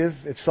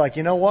perspective, it's like,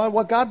 you know what?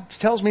 What God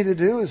tells me to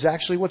do is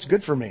actually what's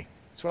good for me.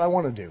 It's what I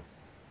want to do.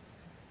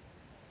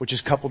 Which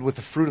is coupled with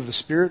the fruit of the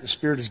Spirit. The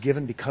Spirit is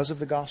given because of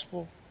the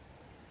gospel.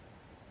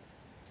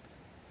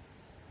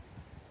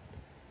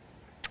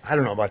 I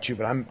don't know about you,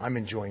 but I'm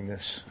enjoying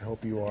this. I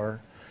hope you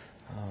are.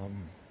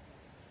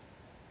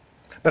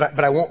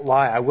 But I won't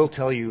lie. I will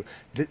tell you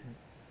that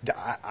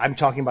I'm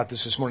talking about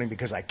this morning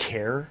because I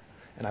care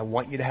and I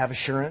want you to have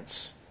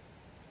assurance.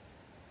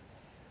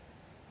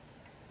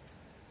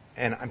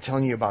 And I'm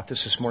telling you about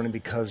this morning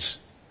because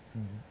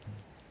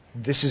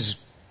this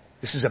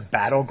is a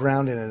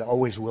battleground, and it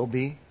always will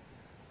be.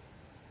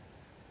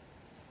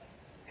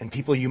 And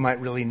people you might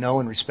really know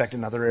and respect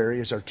in other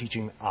areas are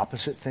teaching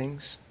opposite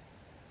things.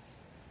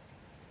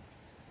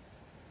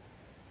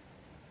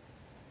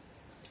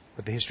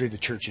 But the history of the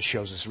church just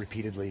shows us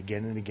repeatedly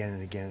again and again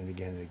and again and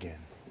again and again.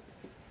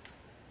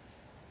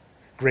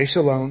 Grace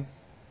alone.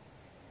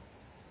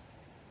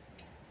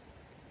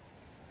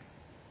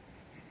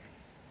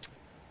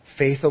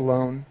 Faith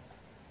alone.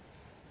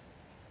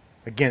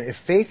 Again, if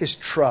faith is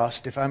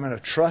trust, if I'm going to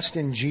trust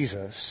in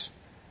Jesus,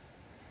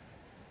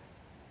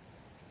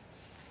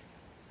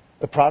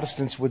 the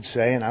Protestants would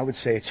say, and I would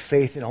say it's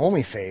faith and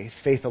only faith,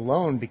 faith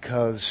alone,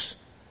 because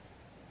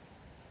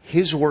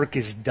His work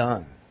is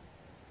done.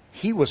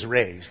 He was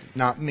raised,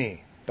 not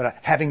me, but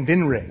having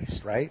been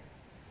raised, right?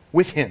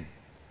 With Him.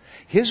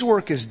 His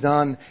work is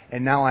done,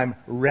 and now I'm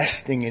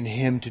resting in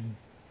Him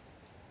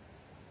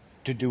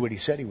to do what He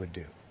said He would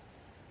do.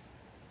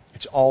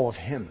 It's all of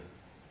Him.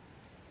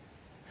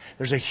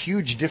 There's a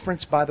huge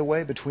difference, by the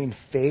way, between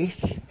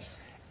faith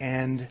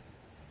and,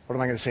 what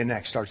am I going to say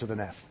next? Starts with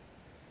an F.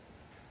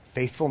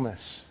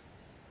 Faithfulness.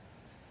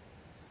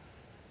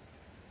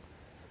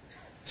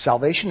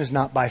 Salvation is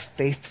not by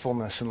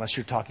faithfulness unless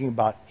you're talking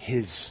about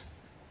His.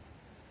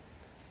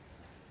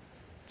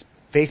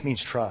 Faith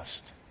means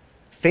trust.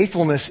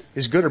 Faithfulness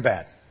is good or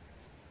bad?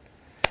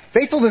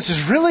 Faithfulness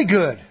is really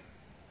good.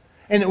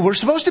 And we're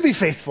supposed to be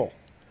faithful.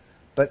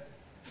 But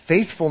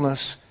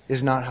faithfulness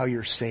is not how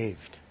you're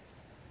saved.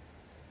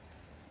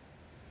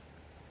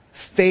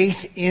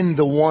 Faith in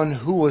the one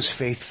who was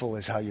faithful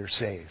is how you're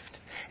saved.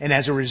 And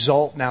as a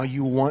result, now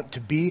you want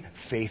to be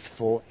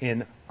faithful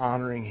in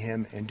honoring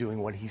Him and doing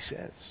what He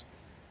says.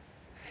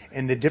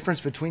 And the difference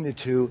between the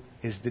two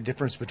is the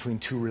difference between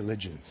two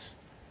religions.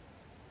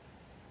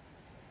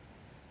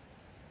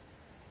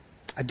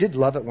 I did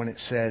love it when it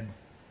said,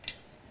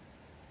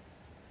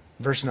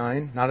 verse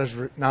 9, not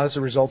as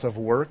a result of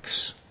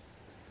works,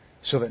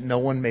 so that no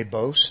one may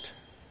boast.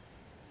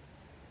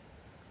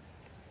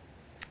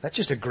 That's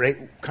just a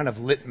great kind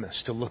of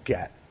litmus to look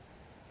at.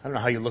 I don't know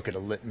how you look at a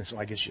litmus.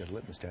 Well, I guess you have a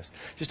litmus test.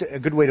 Just a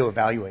good way to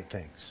evaluate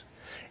things.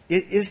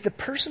 Is the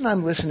person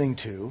I'm listening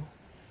to,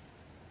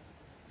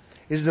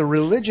 is the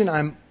religion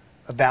I'm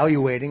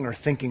evaluating or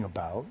thinking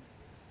about,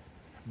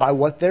 by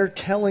what they're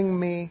telling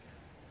me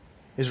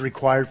is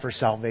required for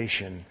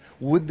salvation,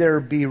 would there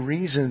be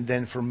reason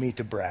then for me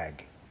to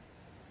brag?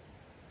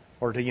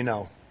 Or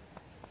to,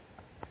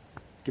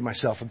 give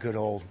myself a good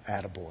old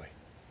attaboy?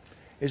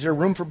 Is there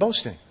room for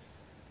boasting?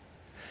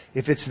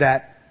 If it's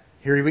that,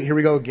 here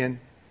we go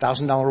again,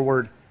 $1,000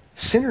 word,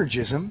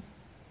 synergism,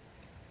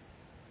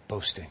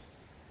 boasting.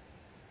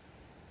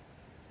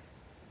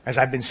 As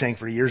I've been saying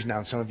for years now,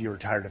 and some of you are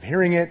tired of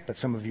hearing it, but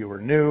some of you are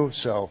new,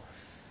 so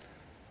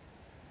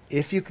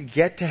if you could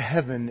get to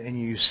heaven and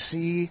you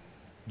see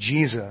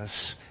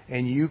Jesus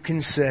and you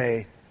can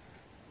say,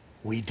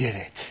 we did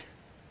it,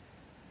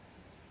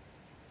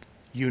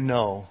 you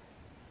know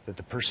that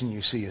the person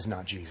you see is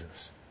not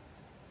Jesus.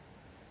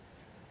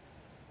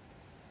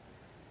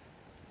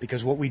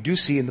 Because what we do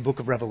see in the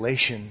book of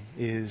Revelation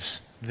is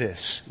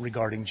this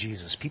regarding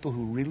Jesus. People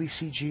who really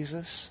see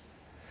Jesus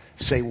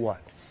say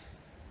what?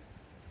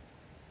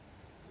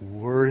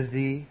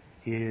 Worthy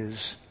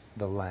is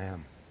the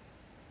Lamb.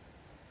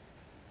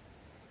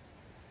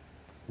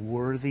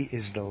 Worthy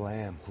is the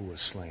Lamb who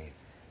was slain.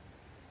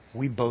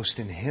 We boast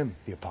in Him,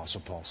 the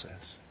Apostle Paul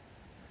says.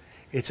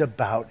 It's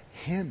about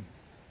Him.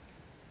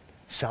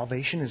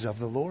 Salvation is of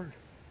the Lord.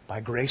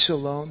 By grace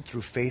alone,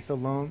 through faith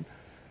alone,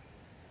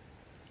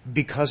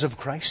 because of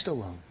Christ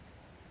alone.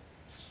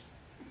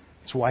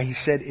 That's why He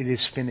said, it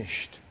is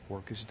finished.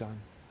 Work is done.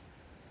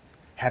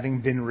 Having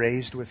been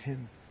raised with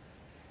Him.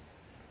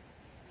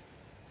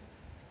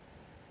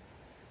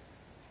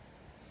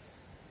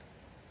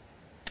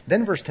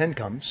 Then verse 10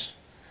 comes.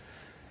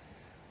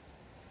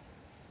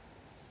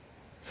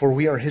 For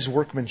we are His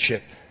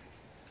workmanship.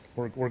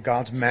 We're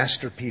God's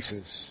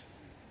masterpieces.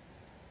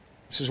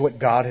 This is what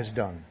God has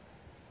done.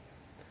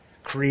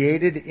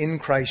 Created in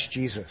Christ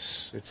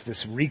Jesus. It's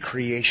this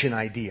recreation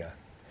idea.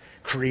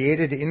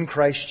 Created in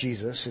Christ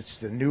Jesus. It's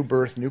the new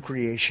birth, new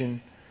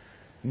creation,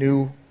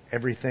 new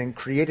everything.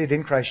 Created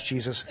in Christ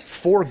Jesus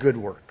for good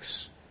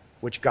works,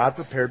 which God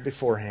prepared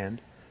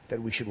beforehand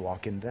that we should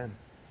walk in them.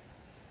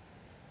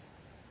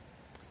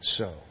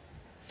 So,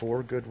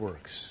 4 good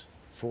works.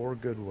 4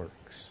 good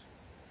works.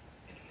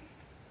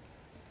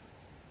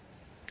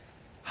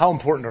 How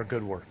important are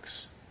good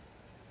works?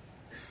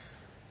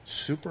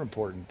 Super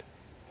important.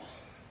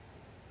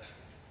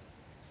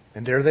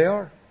 And there they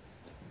are.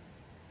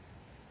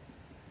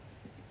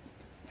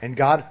 And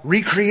God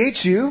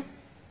recreates you.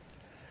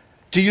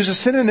 To use a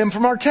synonym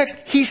from our text,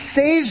 He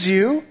saves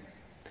you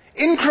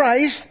in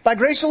Christ, by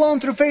grace alone,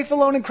 through faith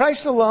alone, in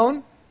Christ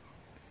alone,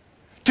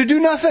 to do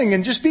nothing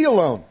and just be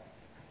alone.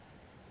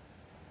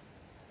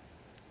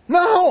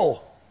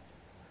 No!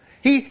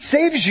 He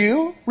saves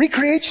you,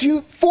 recreates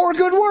you for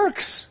good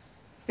works.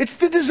 It's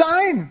the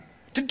design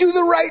to do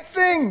the right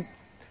thing.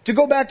 To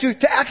go back to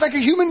act like a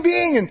human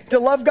being and to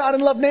love God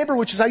and love neighbor,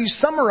 which is how you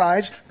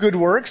summarize good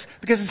works,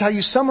 because it's how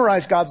you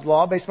summarize God's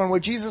law based on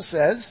what Jesus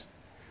says.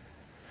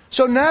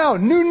 So now,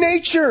 new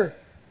nature,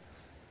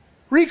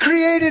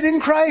 recreated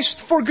in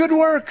Christ for good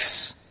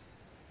works.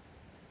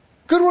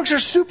 Good works are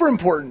super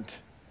important.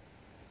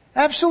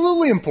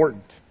 Absolutely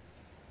important.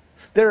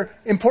 They're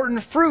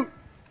important fruit.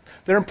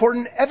 They're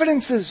important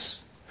evidences.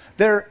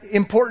 They're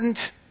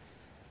important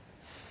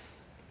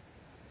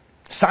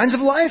signs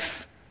of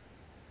life.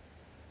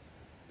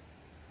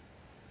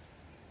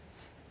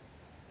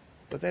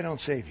 But they don't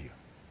save you.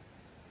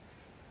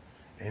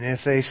 And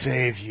if they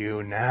save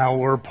you, now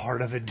we're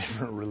part of a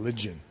different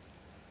religion.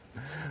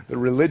 The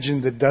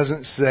religion that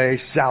doesn't say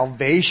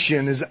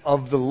salvation is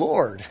of the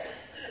Lord.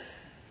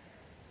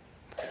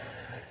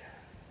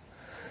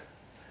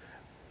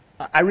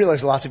 I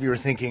realize lots of you are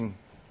thinking,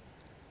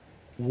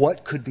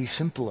 what could be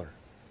simpler?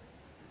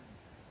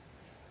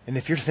 And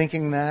if you're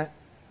thinking that,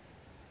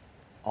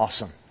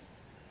 awesome.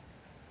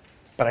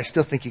 But I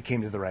still think you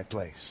came to the right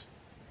place.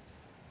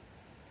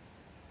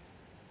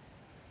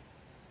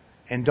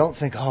 And don't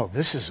think, oh,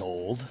 this is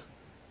old.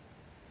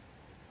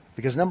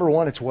 Because number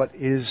one, it's what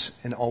is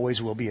and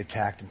always will be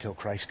attacked until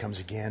Christ comes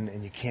again,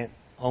 and you can't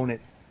own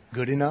it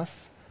good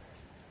enough,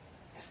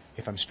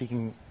 if I'm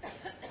speaking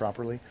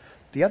properly.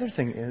 The other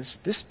thing is,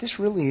 this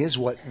really is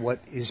what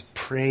is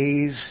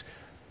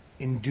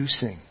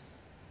praise-inducing.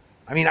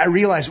 I mean, I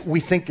realize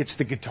we think it's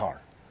the guitar,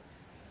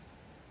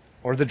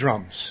 or the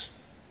drums,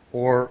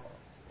 or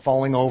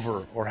falling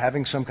over, or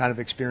having some kind of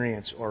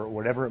experience, or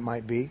whatever it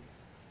might be.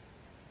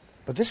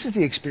 But this is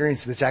the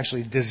experience that's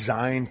actually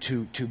designed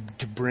to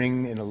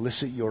bring and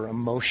elicit your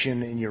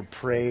emotion and your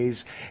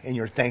praise and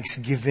your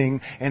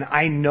thanksgiving. And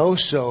I know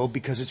so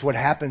because it's what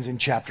happens in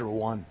chapter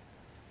 1.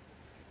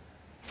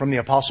 From the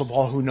Apostle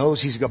Paul, who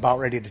knows he's about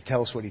ready to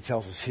tell us what he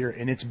tells us here.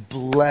 And it's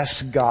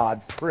bless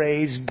God,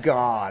 praise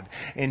God.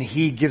 And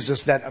he gives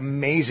us that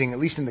amazing, at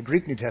least in the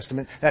Greek New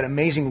Testament, that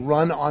amazing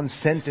run-on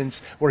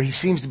sentence where he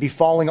seems to be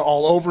falling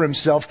all over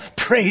himself,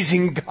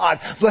 praising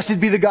God. Blessed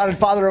be the God and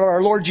Father of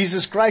our Lord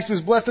Jesus Christ, who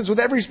has blessed us with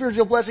every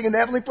spiritual blessing in the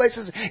heavenly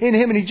places in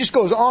Him. And he just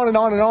goes on and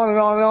on and on and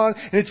on and on.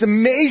 And it's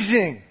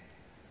amazing.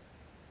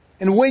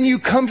 And when you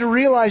come to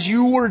realize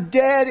you were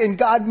dead and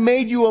God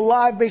made you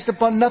alive based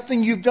upon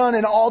nothing you've done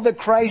and all that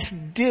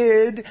Christ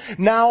did,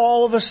 now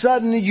all of a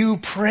sudden you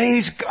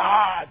praise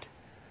God.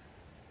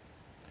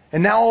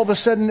 And now all of a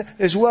sudden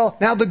as well,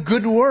 now the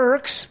good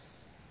works,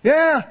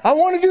 yeah, I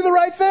want to do the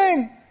right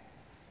thing.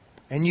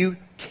 And you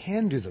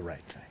can do the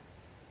right thing.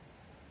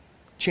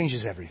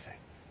 Changes everything.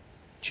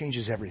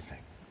 Changes everything.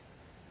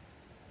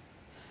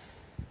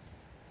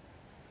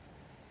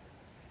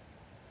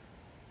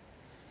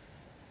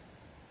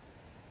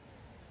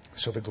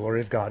 So the glory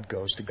of God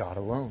goes to God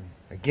alone.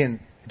 Again,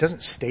 it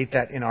doesn't state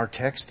that in our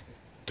text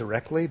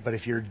directly, but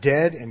if you're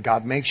dead and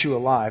God makes you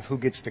alive, who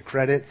gets the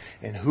credit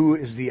and who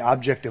is the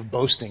object of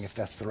boasting, if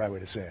that's the right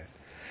way to say it?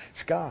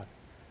 It's God.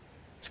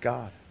 It's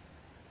God.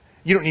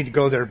 You don't need to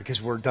go there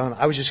because we're done.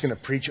 I was just going to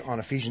preach on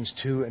Ephesians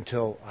 2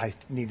 until I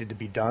needed to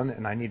be done,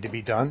 and I need to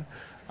be done.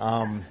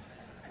 In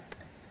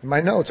my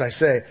notes, I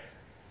say,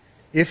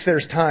 if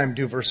there's time,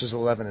 do verses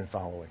 11 and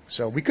following.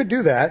 So we could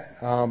do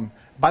that.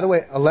 By the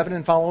way, 11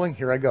 and following,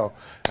 here I go.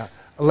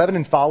 11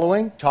 and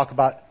following talk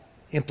about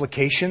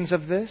implications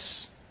of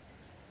this,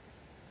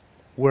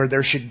 where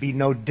there should be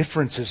no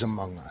differences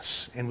among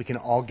us, and we can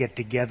all get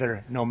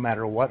together no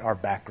matter what our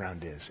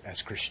background is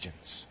as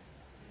Christians,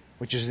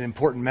 which is an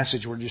important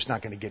message. We're just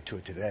not going to get to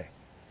it today.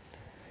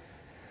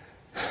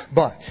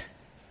 But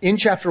in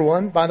chapter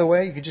 1, by the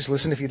way, you can just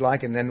listen if you'd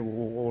like, and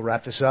then we'll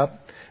wrap this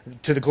up.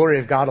 To the glory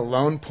of God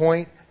alone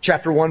point.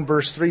 Chapter 1,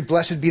 verse 3,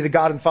 blessed be the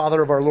God and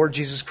Father of our Lord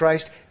Jesus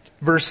Christ.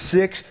 Verse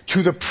 6,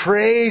 to the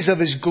praise of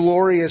His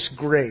glorious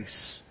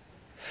grace.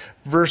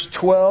 Verse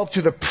 12,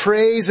 to the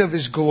praise of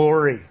His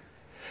glory.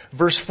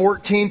 Verse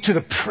 14, to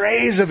the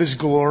praise of His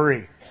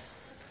glory.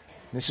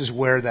 This is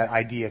where that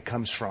idea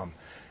comes from.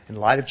 In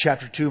light of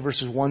chapter 2,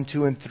 verses 1,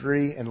 2, and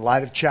 3, in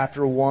light of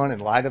chapter 1, in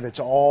light of it's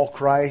all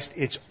Christ,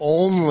 it's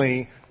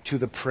only to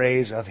the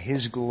praise of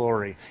His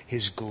glory,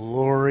 His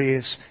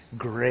glorious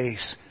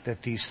grace,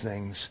 that these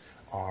things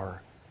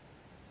are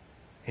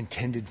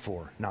intended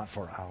for, not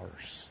for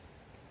ours.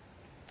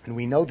 And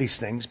we know these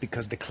things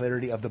because the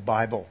clarity of the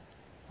Bible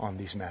on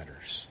these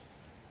matters.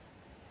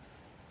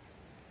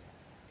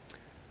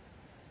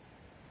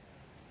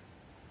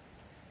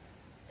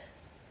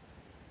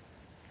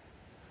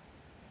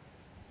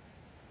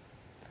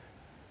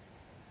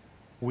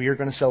 We are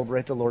going to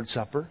celebrate the Lord's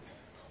Supper.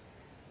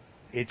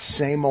 It's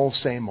same old,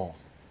 same old.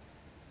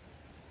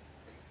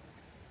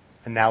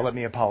 And now let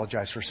me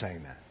apologize for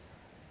saying that.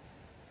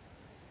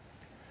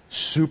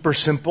 Super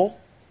simple.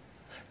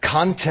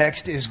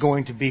 Context is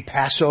going to be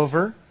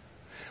Passover,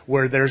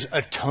 where there's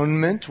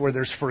atonement, where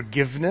there's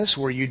forgiveness,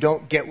 where you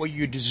don't get what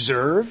you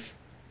deserve.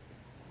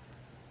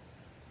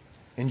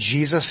 And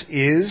Jesus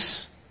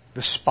is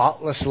the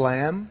spotless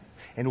Lamb.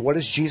 And what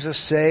does Jesus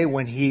say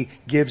when He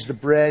gives the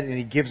bread and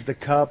He gives the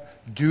cup?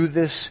 Do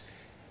this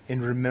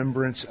in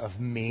remembrance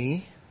of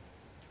me.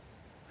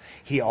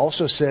 He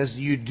also says,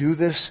 you do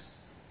this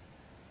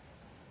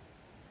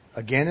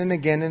again and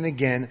again and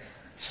again.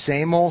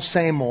 Same old,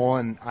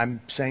 and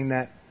I'm saying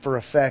that for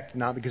effect,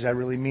 not because I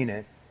really mean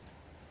it,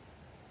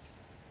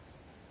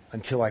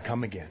 until I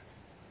come again.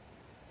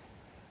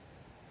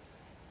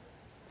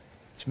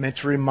 It's meant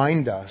to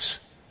remind us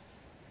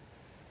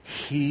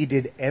He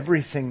did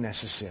everything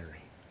necessary.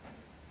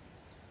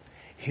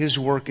 His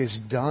work is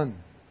done.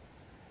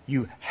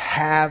 You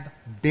have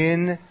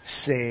been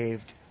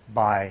saved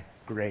by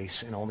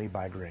grace and only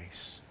by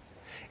grace.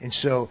 And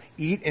so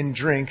eat and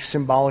drink,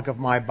 symbolic of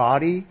my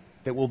body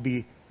that will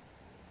be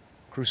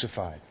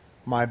crucified,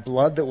 my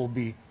blood that will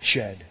be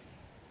shed.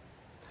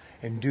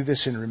 And do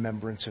this in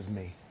remembrance of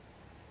me.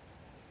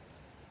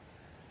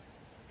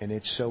 And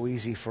it's so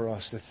easy for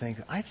us to think,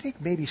 I think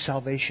maybe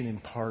salvation in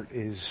part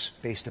is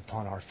based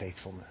upon our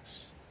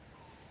faithfulness.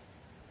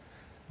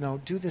 No,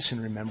 do this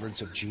in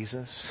remembrance of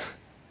Jesus.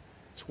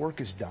 His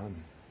work is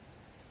done.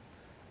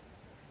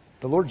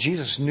 The Lord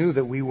Jesus knew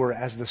that we were,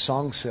 as the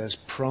song says,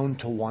 prone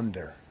to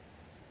wonder.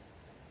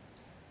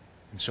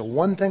 And so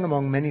one thing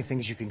among many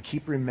things you can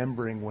keep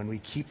remembering when we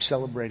keep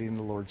celebrating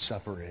the Lord's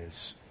Supper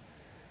is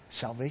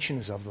salvation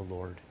is of the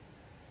Lord.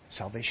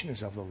 Salvation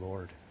is of the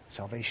Lord.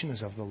 Salvation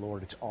is of the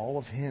Lord. It's all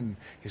of Him.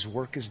 His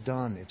work is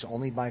done. It's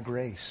only by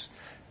grace.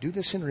 Do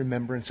this in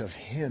remembrance of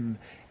Him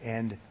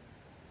and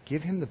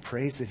give Him the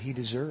praise that He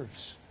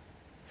deserves.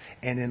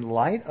 And in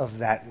light of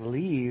that,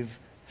 leave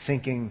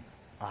thinking,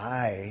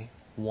 I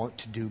want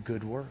to do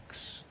good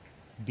works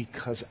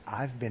because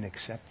I've been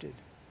accepted.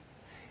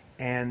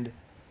 And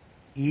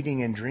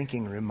eating and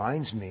drinking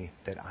reminds me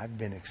that I've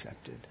been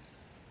accepted.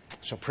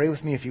 So pray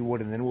with me if you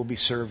would, and then we'll be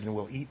served and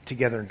we'll eat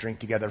together and drink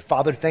together.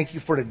 Father, thank you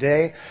for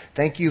today.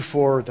 Thank you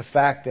for the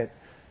fact that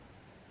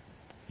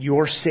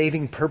your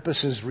saving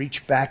purposes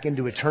reach back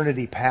into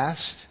eternity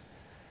past.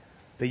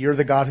 That you're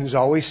the God who's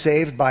always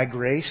saved by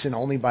grace and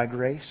only by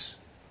grace.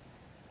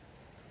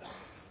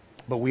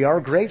 But we are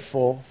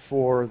grateful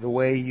for the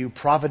way you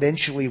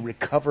providentially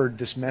recovered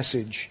this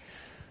message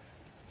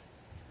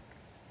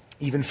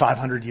even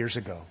 500 years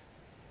ago.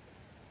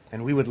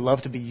 And we would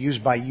love to be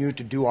used by you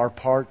to do our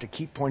part, to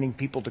keep pointing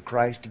people to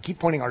Christ, to keep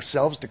pointing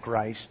ourselves to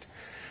Christ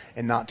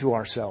and not to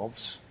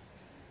ourselves.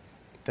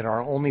 That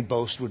our only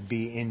boast would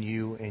be in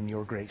you and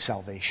your great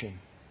salvation.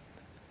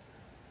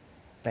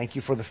 Thank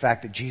you for the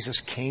fact that Jesus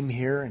came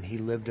here and He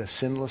lived a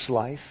sinless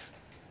life.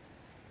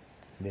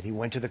 And that He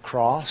went to the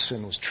cross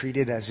and was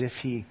treated as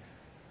if He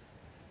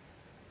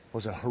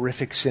was a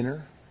horrific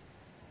sinner,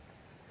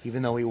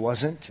 even though He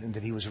wasn't, and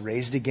that He was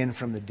raised again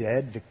from the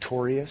dead,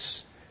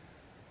 victorious,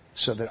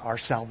 so that our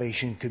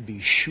salvation could be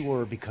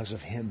sure because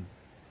of Him.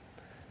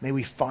 May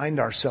we find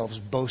ourselves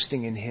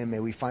boasting in Him. May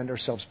we find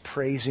ourselves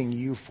praising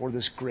you for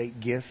this great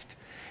gift.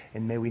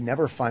 And may we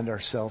never find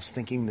ourselves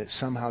thinking that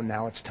somehow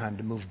now it's time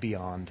to move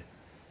beyond,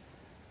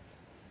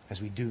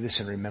 as we do this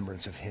in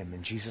remembrance of Him.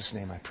 In Jesus'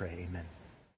 name I pray, amen.